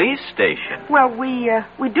police station? Well, we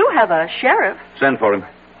do have a sheriff. Send for him.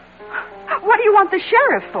 What do you want the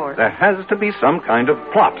sheriff for? There has to be some kind of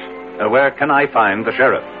plot. Where can I find the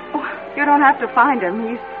sheriff? Oh, you don't have to find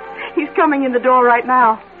him. He's coming in the door right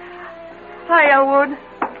now. Hi, Elwood.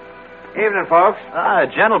 Evening, folks. A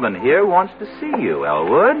gentleman here wants to see you,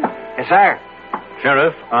 Elwood. Yes, sir.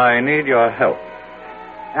 Sheriff, I need your help.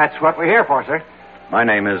 That's what we're here for, sir. My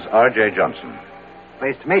name is R.J. Johnson.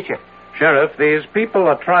 Pleased to meet you. Sheriff, these people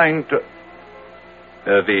are trying to...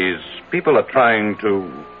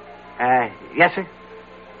 Yes, sir?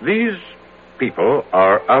 These people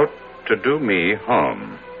are out to do me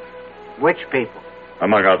harm. Which people?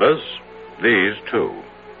 Among others, these two.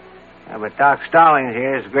 But Doc Stallings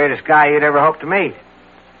here is the greatest guy you'd ever hope to meet.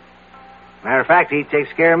 Matter of fact, he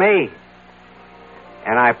takes care of me.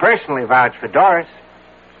 And I personally vouch for Doris.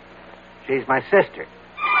 She's my sister.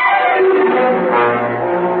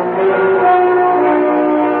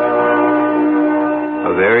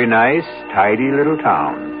 A very nice, tidy little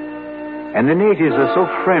town. And the natives are so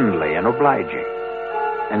friendly and obliging,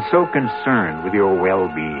 and so concerned with your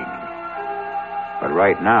well-being. But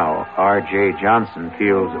right now, R.J. Johnson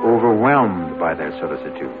feels overwhelmed by their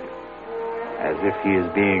solicitude, as if he is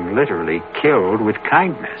being literally killed with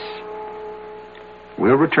kindness.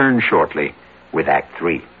 We'll return shortly with Act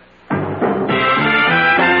 3.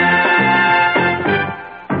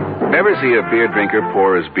 Ever see a beer drinker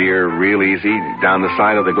pour his beer real easy down the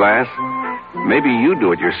side of the glass? Maybe you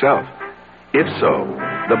do it yourself. If so,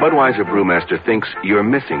 the Budweiser Brewmaster thinks you're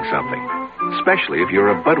missing something, especially if you're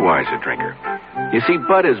a Budweiser drinker. You see,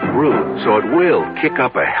 Bud is brewed, so it will kick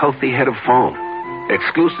up a healthy head of foam.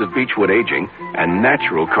 Exclusive Beechwood aging and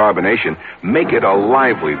natural carbonation make it a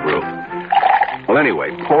lively brew. Well,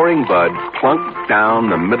 anyway, pouring Bud plunk down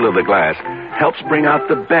the middle of the glass helps bring out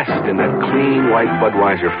the best in that clean white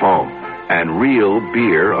Budweiser foam and real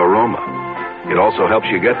beer aroma. It also helps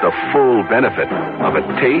you get the full benefit of a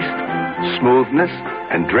taste, smoothness,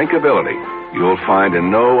 and drinkability you'll find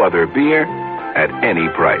in no other beer at any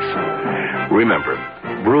price. Remember,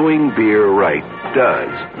 brewing beer right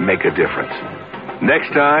does make a difference.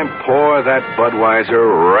 Next time, pour that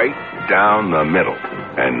Budweiser right down the middle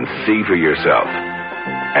and see for yourself.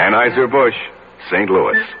 Anheuser-Busch, St.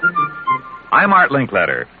 Louis. I'm Art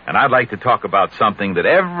Linkletter, and I'd like to talk about something that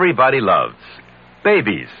everybody loves.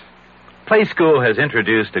 Babies. Playskool has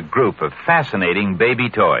introduced a group of fascinating baby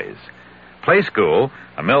toys. Playskool,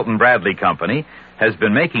 a Milton Bradley company, has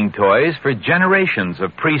been making toys for generations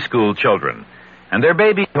of preschool children. And their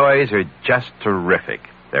baby toys are just terrific.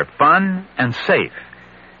 They're fun and safe.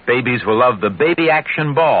 Babies will love the Baby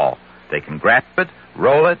Action Ball. They can grab it,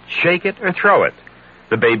 roll it, shake it, or throw it.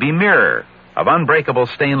 The Baby Mirror of unbreakable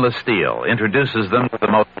stainless steel introduces them to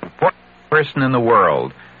the most important person in the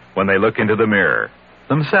world when they look into the mirror,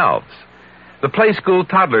 themselves. The Playskool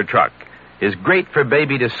Toddler Truck is great for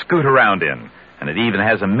baby to scoot around in, and it even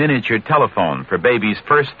has a miniature telephone for baby's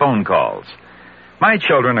first phone calls. My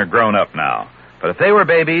children are grown up now, but if they were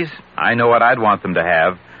babies, I know what I'd want them to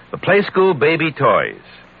have, the Playskool Baby Toys.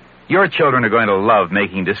 Your children are going to love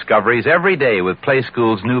making discoveries every day with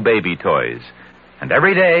Playskool's new baby toys. And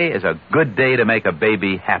every day is a good day to make a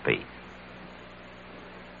baby happy.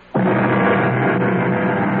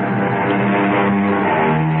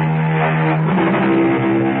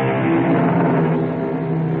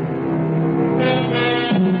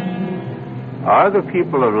 Are the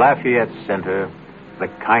people of Lafayette Center the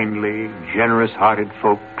kindly, generous-hearted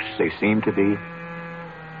folks they seem to be?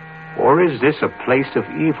 Or is this a place of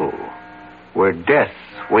evil, where death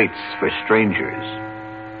waits for strangers,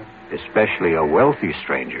 especially a wealthy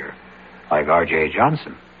stranger like R.J.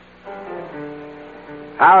 Johnson?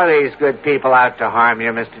 How are these good people out to harm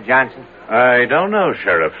you, Mr. Johnson? I don't know,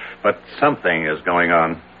 Sheriff, but something is going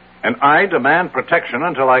on. And I demand protection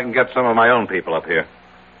until I can get some of my own people up here.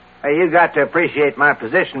 Hey, you got to appreciate my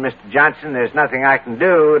position, Mr. Johnson. There's nothing I can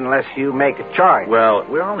do unless you make a charge. Well,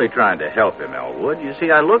 we're only trying to help him, Elwood. You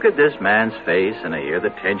see, I look at this man's face, and I hear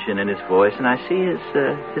the tension in his voice, and I see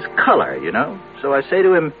his color, you know. So I say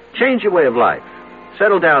to him, change your way of life.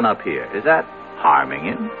 Settle down up here. Is that harming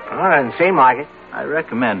him? Well, it doesn't seem like it. I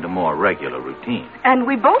recommend a more regular routine. And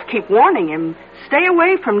we both keep warning him, stay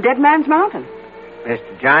away from Dead Man's Mountain.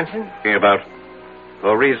 Mr. Johnson? About.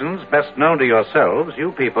 For reasons best known to yourselves,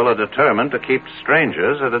 you people are determined to keep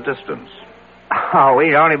strangers at a distance. Oh,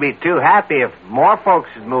 we'd only be too happy if more folks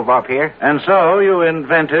would move up here. And so you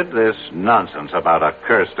invented this nonsense about a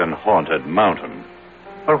cursed and haunted mountain.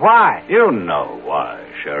 But why? You know why,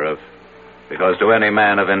 Sheriff. Because to any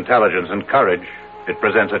man of intelligence and courage, it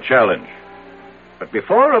presents a challenge. But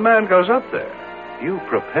before a man goes up there, you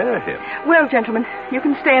prepare him. Well, gentlemen, you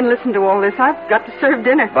can stay and listen to all this. I've got to serve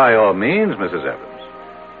dinner. By all means, Mrs. Evans.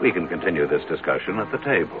 We can continue this discussion at the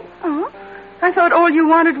table. Oh? I thought all you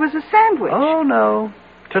wanted was a sandwich. Oh, no.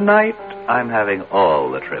 Tonight, I'm having all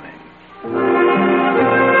the trimming.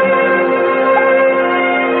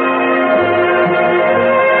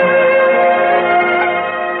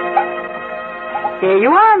 Here you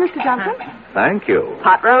are, Mr. Johnson. Thank you.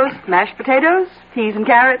 Pot roast, mashed potatoes, peas and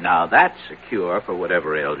carrots. Now, that's a cure for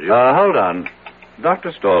whatever ails you. Hold on.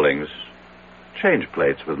 Dr. Stallings, change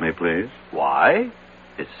plates with me, please. Why?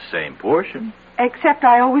 It's the same portion. Except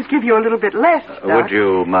I always give you a little bit less, Doc. Would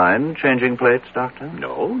you mind changing plates, Doctor?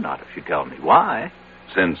 No, not if you tell me why.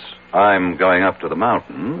 Since I'm going up to the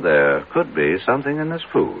mountain, there could be something in this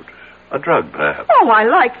food. A drug, perhaps. Oh, I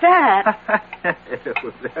like that.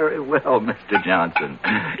 Very well, Mr. Johnson.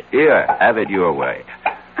 Here, have it your way.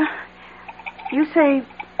 You say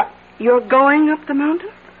you're going up the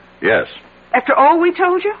mountain? Yes. After all we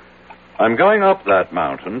told you? I'm going up that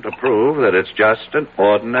mountain to prove that it's just an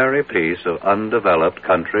ordinary piece of undeveloped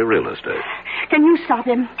country real estate. Can you stop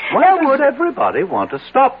him? Why does everybody want to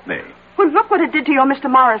stop me? Well, look what it did to your Mr.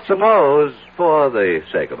 Morrissey. Suppose, for the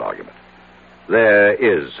sake of argument, there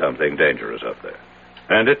is something dangerous up there.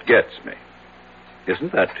 And it gets me.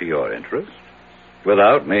 Isn't that to your interest?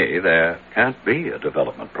 Without me, there can't be a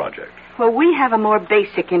development project. Well, we have a more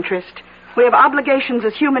basic interest. We have obligations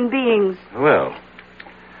as human beings. Well,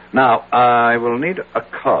 now, I will need a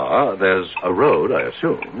car. There's a road, I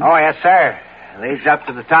assume. Oh, yes, sir. Leads up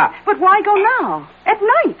to the top. But why go now? At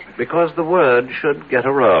night? Because the word should get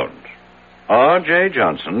around. R.J.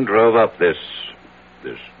 Johnson drove up this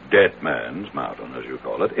dead man's mountain, as you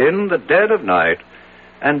call it, in the dead of night,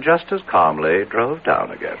 and just as calmly drove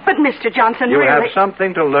down again. But, Mr. Johnson, You really... have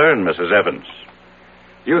something to learn, Mrs. Evans.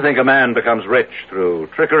 You think a man becomes rich through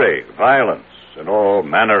trickery, violence, and all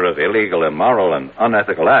manner of illegal, immoral, and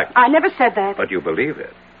unethical acts. I never said that. But you believe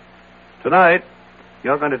it. Tonight,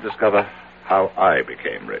 you're going to discover how I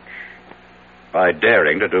became rich. By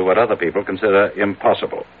daring to do what other people consider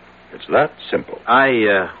impossible. It's that simple.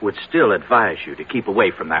 I would still advise you to keep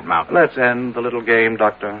away from that mountain. Let's end the little game,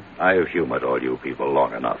 Doctor. I've humored all you people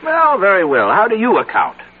long enough. Well, very well. How do you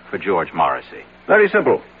account for George Morrissey? Very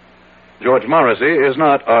simple. George Morrissey is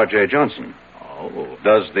not R.J. Johnson. Oh.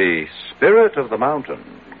 Does the spirit of the mountain,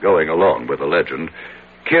 going along with the legend,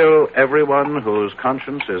 kill everyone whose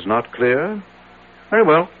conscience is not clear? Very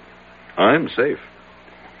well. I'm safe.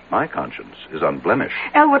 My conscience is unblemished.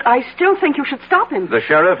 Elwood, I still think you should stop him. The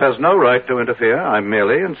sheriff has no right to interfere. I'm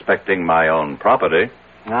merely inspecting my own property.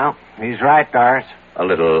 No, he's right, Doris. A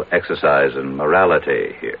little exercise in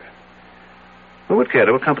morality here. Who would care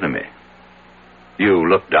to accompany me? You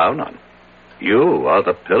look down on. You are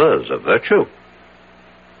the pillars of virtue.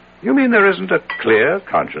 You mean there isn't a clear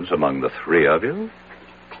conscience among the three of you?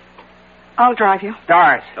 I'll drive you.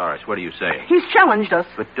 Doris. Doris, what do you say? He's challenged us.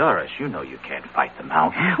 But, Doris, you know you can't fight the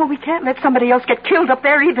mountain. Well, we can't let somebody else get killed up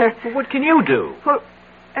there either. Well, what can you do? Well,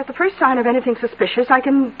 at the first sign of anything suspicious, I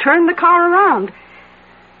can turn the car around.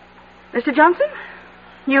 Mr. Johnson,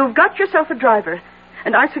 you've got yourself a driver,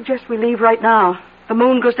 and I suggest we leave right now. The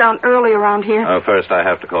moon goes down early around here. First, I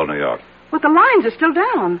have to call New York. But the lines are still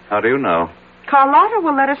down. How do you know? Carlotta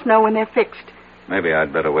will let us know when they're fixed. Maybe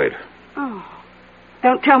I'd better wait. Oh.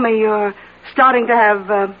 Don't tell me you're starting to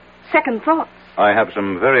have second thoughts. I have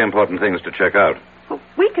some very important things to check out. Well,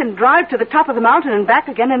 we can drive to the top of the mountain and back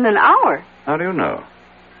again in an hour. How do you know?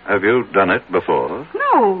 Have you done it before?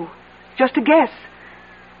 No, just a guess.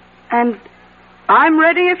 And I'm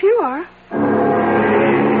ready if you are.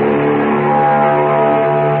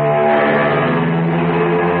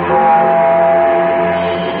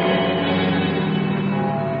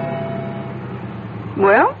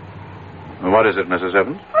 Well? What is it, Mrs.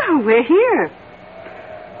 Evans? Well, we're here.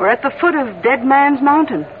 We're at the foot of Dead Man's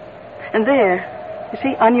Mountain. And there, you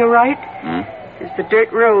see, on your right, is the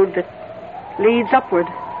dirt road that leads upward.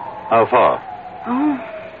 How far?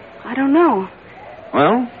 Oh, I don't know.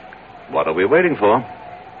 Well, what are we waiting for?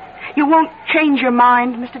 You won't change your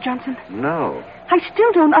mind, Mr. Johnson? No. I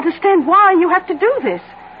still don't understand why you have to do this.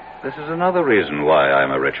 This is another reason why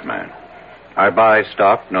I'm a rich man. I buy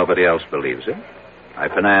stock nobody else believes in. I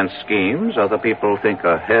finance schemes other people think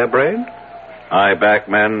are harebrained. I back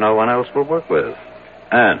men no one else will work with.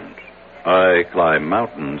 And I climb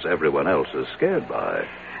mountains everyone else is scared by.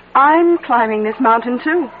 I'm climbing this mountain,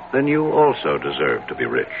 too. Then you also deserve to be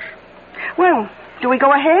rich. Well, do we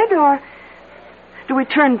go ahead or do we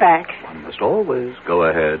turn back? One must always go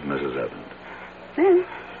ahead, Mrs. Evans. Then,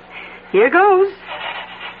 here goes.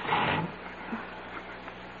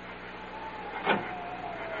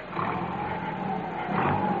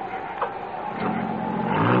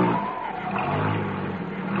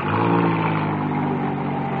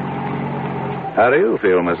 How do you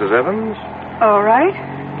feel, Mrs. Evans? All right.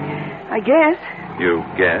 I guess. You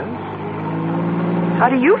guess? How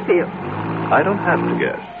do you feel? I don't have to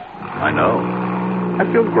guess. I know. I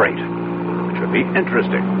feel great. It should be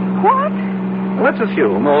interesting. What? Let's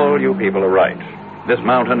assume all you people are right. This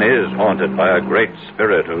mountain is haunted by a great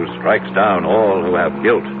spirit who strikes down all who have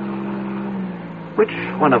guilt. Which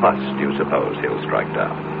one of us do you suppose he'll strike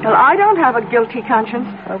down? Well, I don't have a guilty conscience.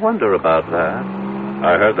 I wonder about that.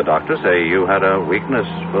 I heard the doctor say you had a weakness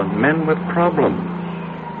for men with problems.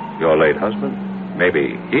 Your late husband,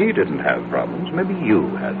 maybe he didn't have problems. Maybe you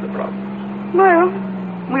had the problems. Well,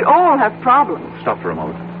 we all have problems. Stop for a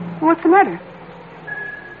moment. What's the matter?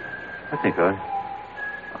 I think I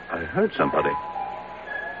heard somebody.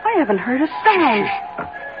 I haven't heard a sound.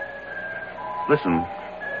 Listen.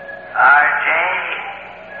 R.J.,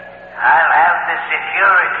 I'll have the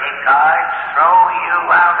security guards throw you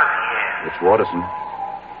out of here. It's Watterson.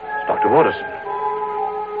 Dr. Watterson.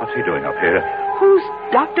 What's he doing up here? Who's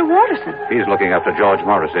Dr. Watterson? He's looking after George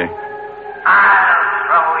Morrissey.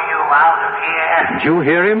 Did you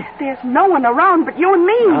hear him? There's no one around but you and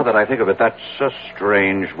me. Now that I think of it, that's a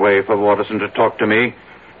strange way for Waterson to talk to me.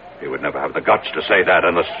 He would never have the guts to say that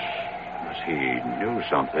unless he knew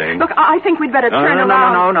something. Look, I think we'd better turn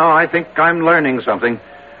around. No. I think I'm learning something.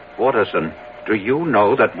 Waterson, do you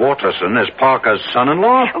know that Waterson is Parker's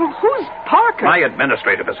son-in-law? Well, who's Parker? My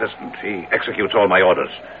administrative assistant. He executes all my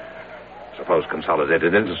orders. Suppose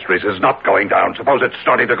Consolidated Industries is not going down. Suppose it's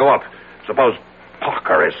starting to go up. Suppose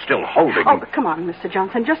Parker is still holding. Oh, come on, Mr.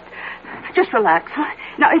 Johnson. Just relax. Huh?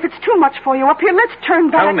 Now, if it's too much for you up here, let's turn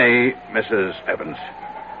back. Tell me, Mrs. Evans,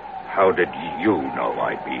 how did you know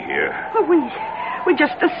I'd be here? Well, we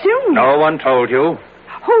just assumed. No one told you.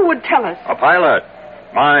 Who would tell us? A pilot.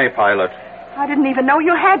 My pilot. I didn't even know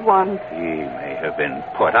you had one. He may have been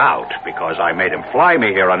put out because I made him fly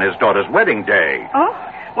me here on his daughter's wedding day. Oh?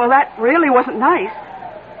 Well, that really wasn't nice.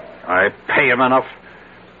 I pay him enough,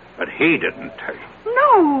 but he didn't tell you.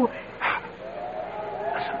 No.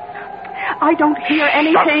 Listen. I don't hear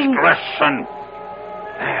anything. Just listen.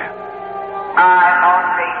 There. I'm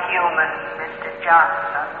only human, Mr.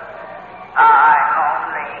 Johnson. I'm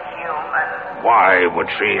only human. Why would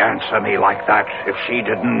she answer me like that if she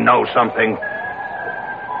didn't know something?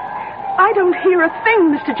 I don't hear a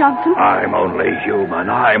thing, Mr. Johnson. I'm only human.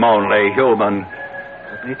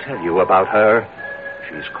 Let me tell you about her.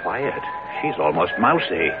 She's quiet. She's almost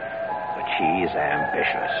mousy. But she's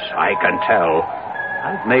ambitious. I can tell.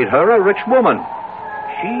 I've made her a rich woman.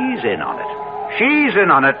 She's in on it. She's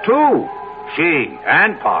in on it, too. She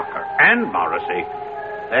and Parker and Morrissey.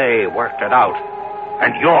 They worked it out.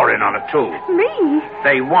 And you're in on it, too. Me?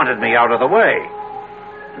 They wanted me out of the way.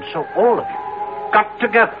 And so all of you got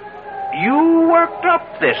together. You worked up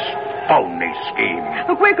this phony scheme.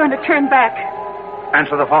 Look, we're going to turn back.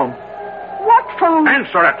 Answer the phone. What phone?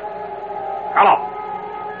 Answer it. Hello.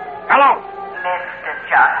 Hello. Mr.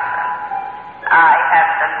 Johnson, I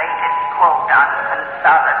have the latest quote on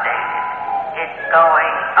Consolidated. It's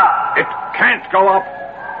going up. It can't go up.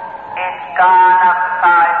 It's gone up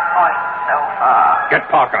 5 points so far. Get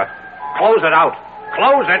Parker. Close it out.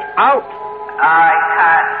 Close it out. I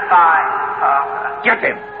can't find Parker. Get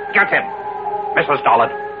him. Mrs.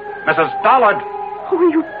 Dollard. Mrs. Dollard. Who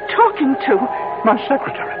are you talking to? My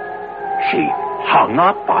secretary. She hung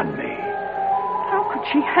up on me. How could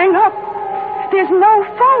she hang up? There's no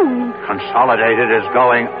phone. Consolidated is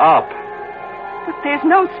going up. But there's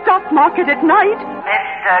no stock market at night.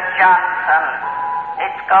 Mr. Johnson,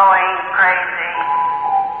 it's going crazy.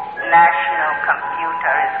 National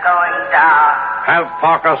Computer is going down. Have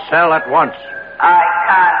Parker sell at once. I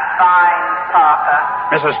can't find Parker.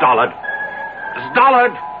 Mrs. Dollard. Mrs.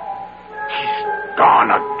 Dollard. He's gone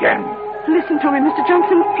again. Listen to me, Mr.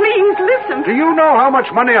 Johnson. Please, listen. Do you know how much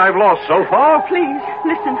money I've lost so far? Please,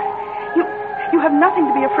 listen. You have nothing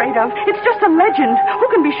to be afraid of. It's just a legend. Who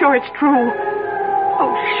can be sure it's true?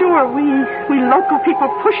 Oh, sure, we local people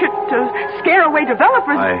push it to scare away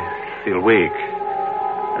developers. I feel weak.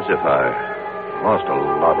 As if I lost a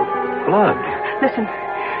lot of blood. Listen,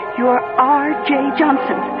 you're R.J.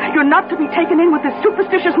 Johnson. You're not to be taken in with this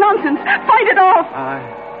superstitious nonsense. Fight it off.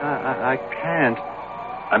 I can't.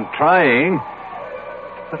 I'm trying.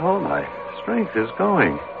 But all my strength is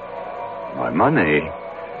going. My money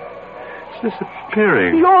is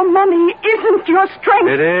disappearing. Your money isn't your strength.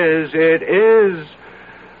 It is.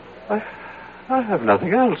 I have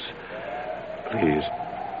nothing else. Please,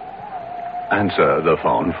 answer the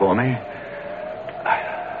phone for me.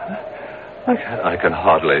 I can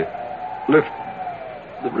hardly lift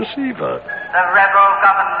the receiver. The rebel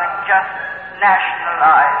government just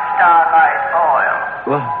nationalized Starlight Oil.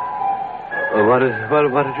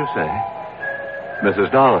 What did you say? Mrs.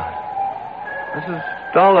 Dollard. Mrs.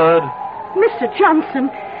 Dollard. Mr. Johnson,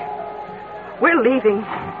 we're leaving.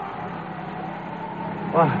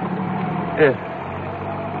 What? It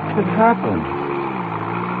happened.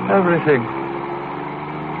 Everything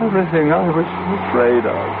I was afraid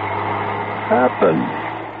of happened.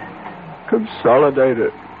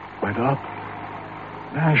 Consolidated went up.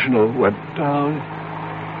 National went down.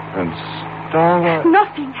 And Starlight...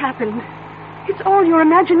 Nothing happened. It's all your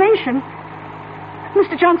imagination.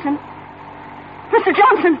 Mr. Johnson. Mr.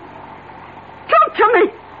 Johnson. Talk to me.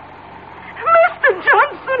 Mr.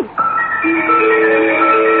 Johnson.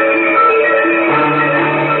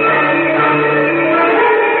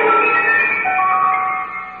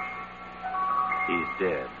 He's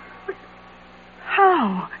dead.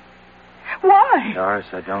 How? Why? Doris,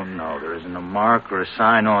 I don't know. There isn't a mark or a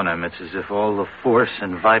sign on him. It's as if all the force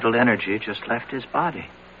and vital energy just left his body.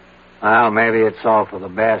 Well, maybe it's all for the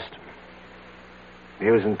best. He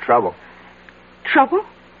was in trouble. Trouble?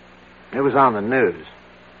 It was on the news.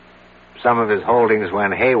 some of his holdings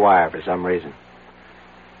went haywire for some reason.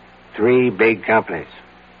 3 big companies.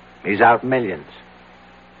 He's out millions.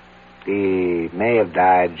 He may have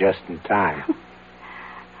died just in time.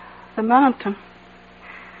 The mountain.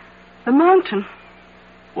 The mountain.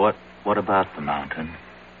 What about the mountain?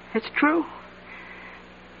 It's true.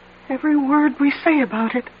 Every word we say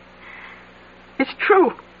about it. It's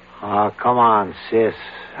true. Oh, come on, sis.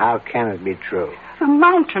 How can it be true? The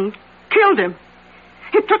mountain killed him.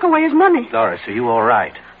 It took away his money. Doris, are you all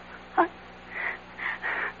right?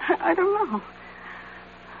 I don't know.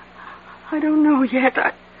 I don't know yet.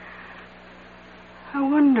 I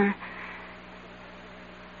wonder.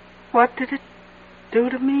 What did it do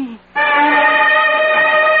to me?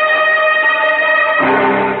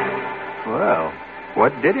 Well,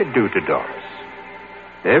 what did it do to Doris?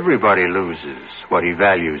 Everybody loses what he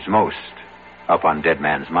values most up on Dead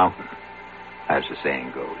Man's Mountain, as the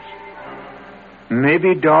saying goes.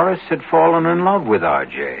 Maybe Doris had fallen in love with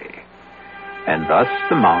R.J., and thus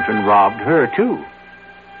the mountain robbed her, too.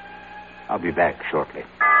 I'll be back shortly.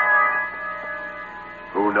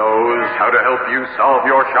 Who knows how to help you solve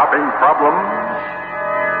your shopping problems?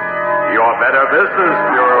 Your Better Business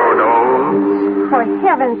Bureau knows. For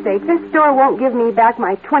heaven's sake, this store won't give me back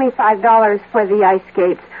my $25 for the ice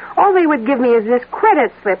skates. All they would give me is this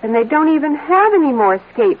credit slip, and they don't even have any more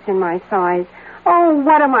skates in my size. Oh,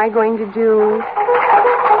 what am I going to do?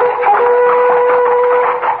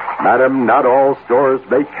 Madam, not all stores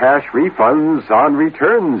make cash refunds on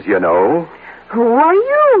returns, you know. Who are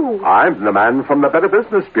you? I'm the man from the Better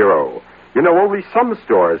Business Bureau. You know, only some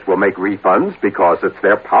stores will make refunds because it's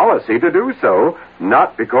their policy to do so,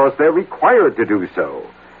 not because they're required to do so.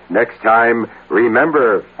 Next time,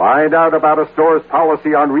 remember, find out about a store's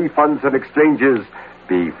policy on refunds and exchanges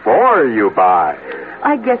before you buy.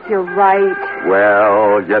 I guess you're right.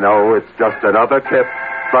 Well, you know, it's just another tip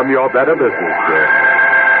from your Better Business Bureau.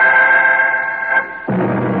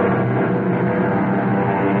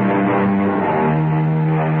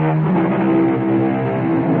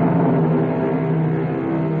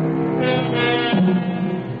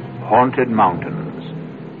 Haunted Mountains.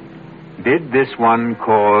 Did this one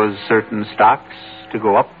cause certain stocks to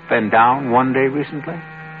go up and down one day recently?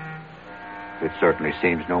 It certainly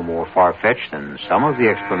seems no more far-fetched than some of the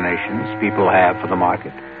explanations people have for the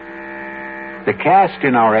market. The cast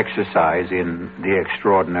in our exercise in The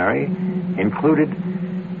Extraordinary included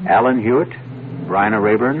Alan Hewitt, Bryna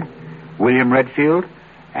Rayburn, William Redfield,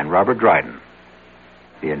 and Robert Dryden.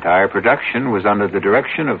 The entire production was under the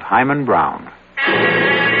direction of Hyman Brown.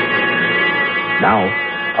 Now,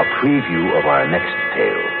 a preview of our next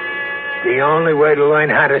tale. The only way to learn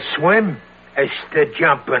how to swim is to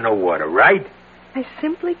jump in the water, right? I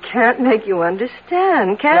simply can't make you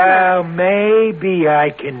understand, can I? Well, maybe I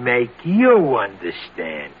can make you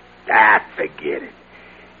understand. Forget it.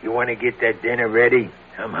 You want to get that dinner ready?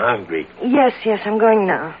 I'm hungry. Yes, I'm going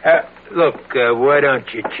now. Look, why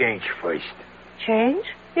don't you change first? Change?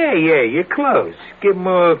 Yeah, your clothes. Get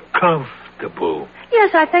more comfortable.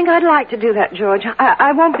 Yes, I think I'd like to do that, George.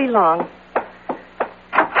 I won't be long.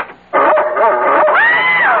 George,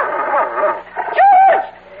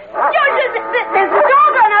 there's a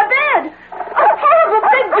dog on our bed. A horrible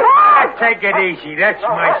big dog. Take it easy. That's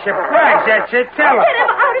my surprise. That's it. Tell her. Get him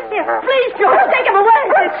out of here. Please, George, take him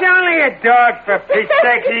away. It's only a dog, for Pete's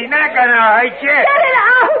sake. He's not going to hurt you. Get it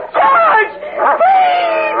out, George.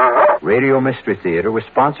 Please. Radio Mystery Theater was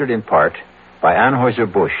sponsored in part by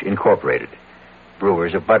Anheuser-Busch Incorporated,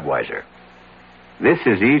 brewers of Budweiser. This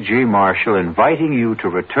is E.G. Marshall inviting you to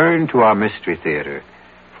return to our Mystery Theater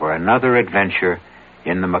for another adventure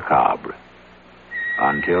in the macabre.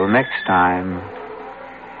 Until next time,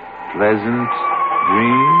 pleasant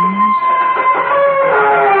dreams.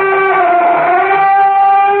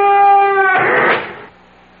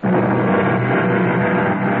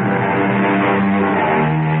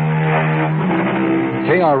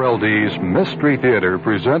 KRLD's Mystery Theater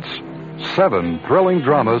presents 7 thrilling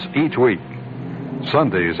dramas each week.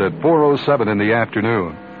 Sundays at 4:07 in the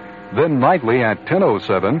afternoon. Then nightly at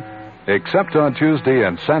 10:07, except on Tuesday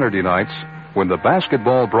and Saturday nights when the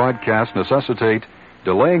basketball broadcasts necessitate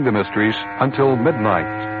delaying the mysteries until midnight.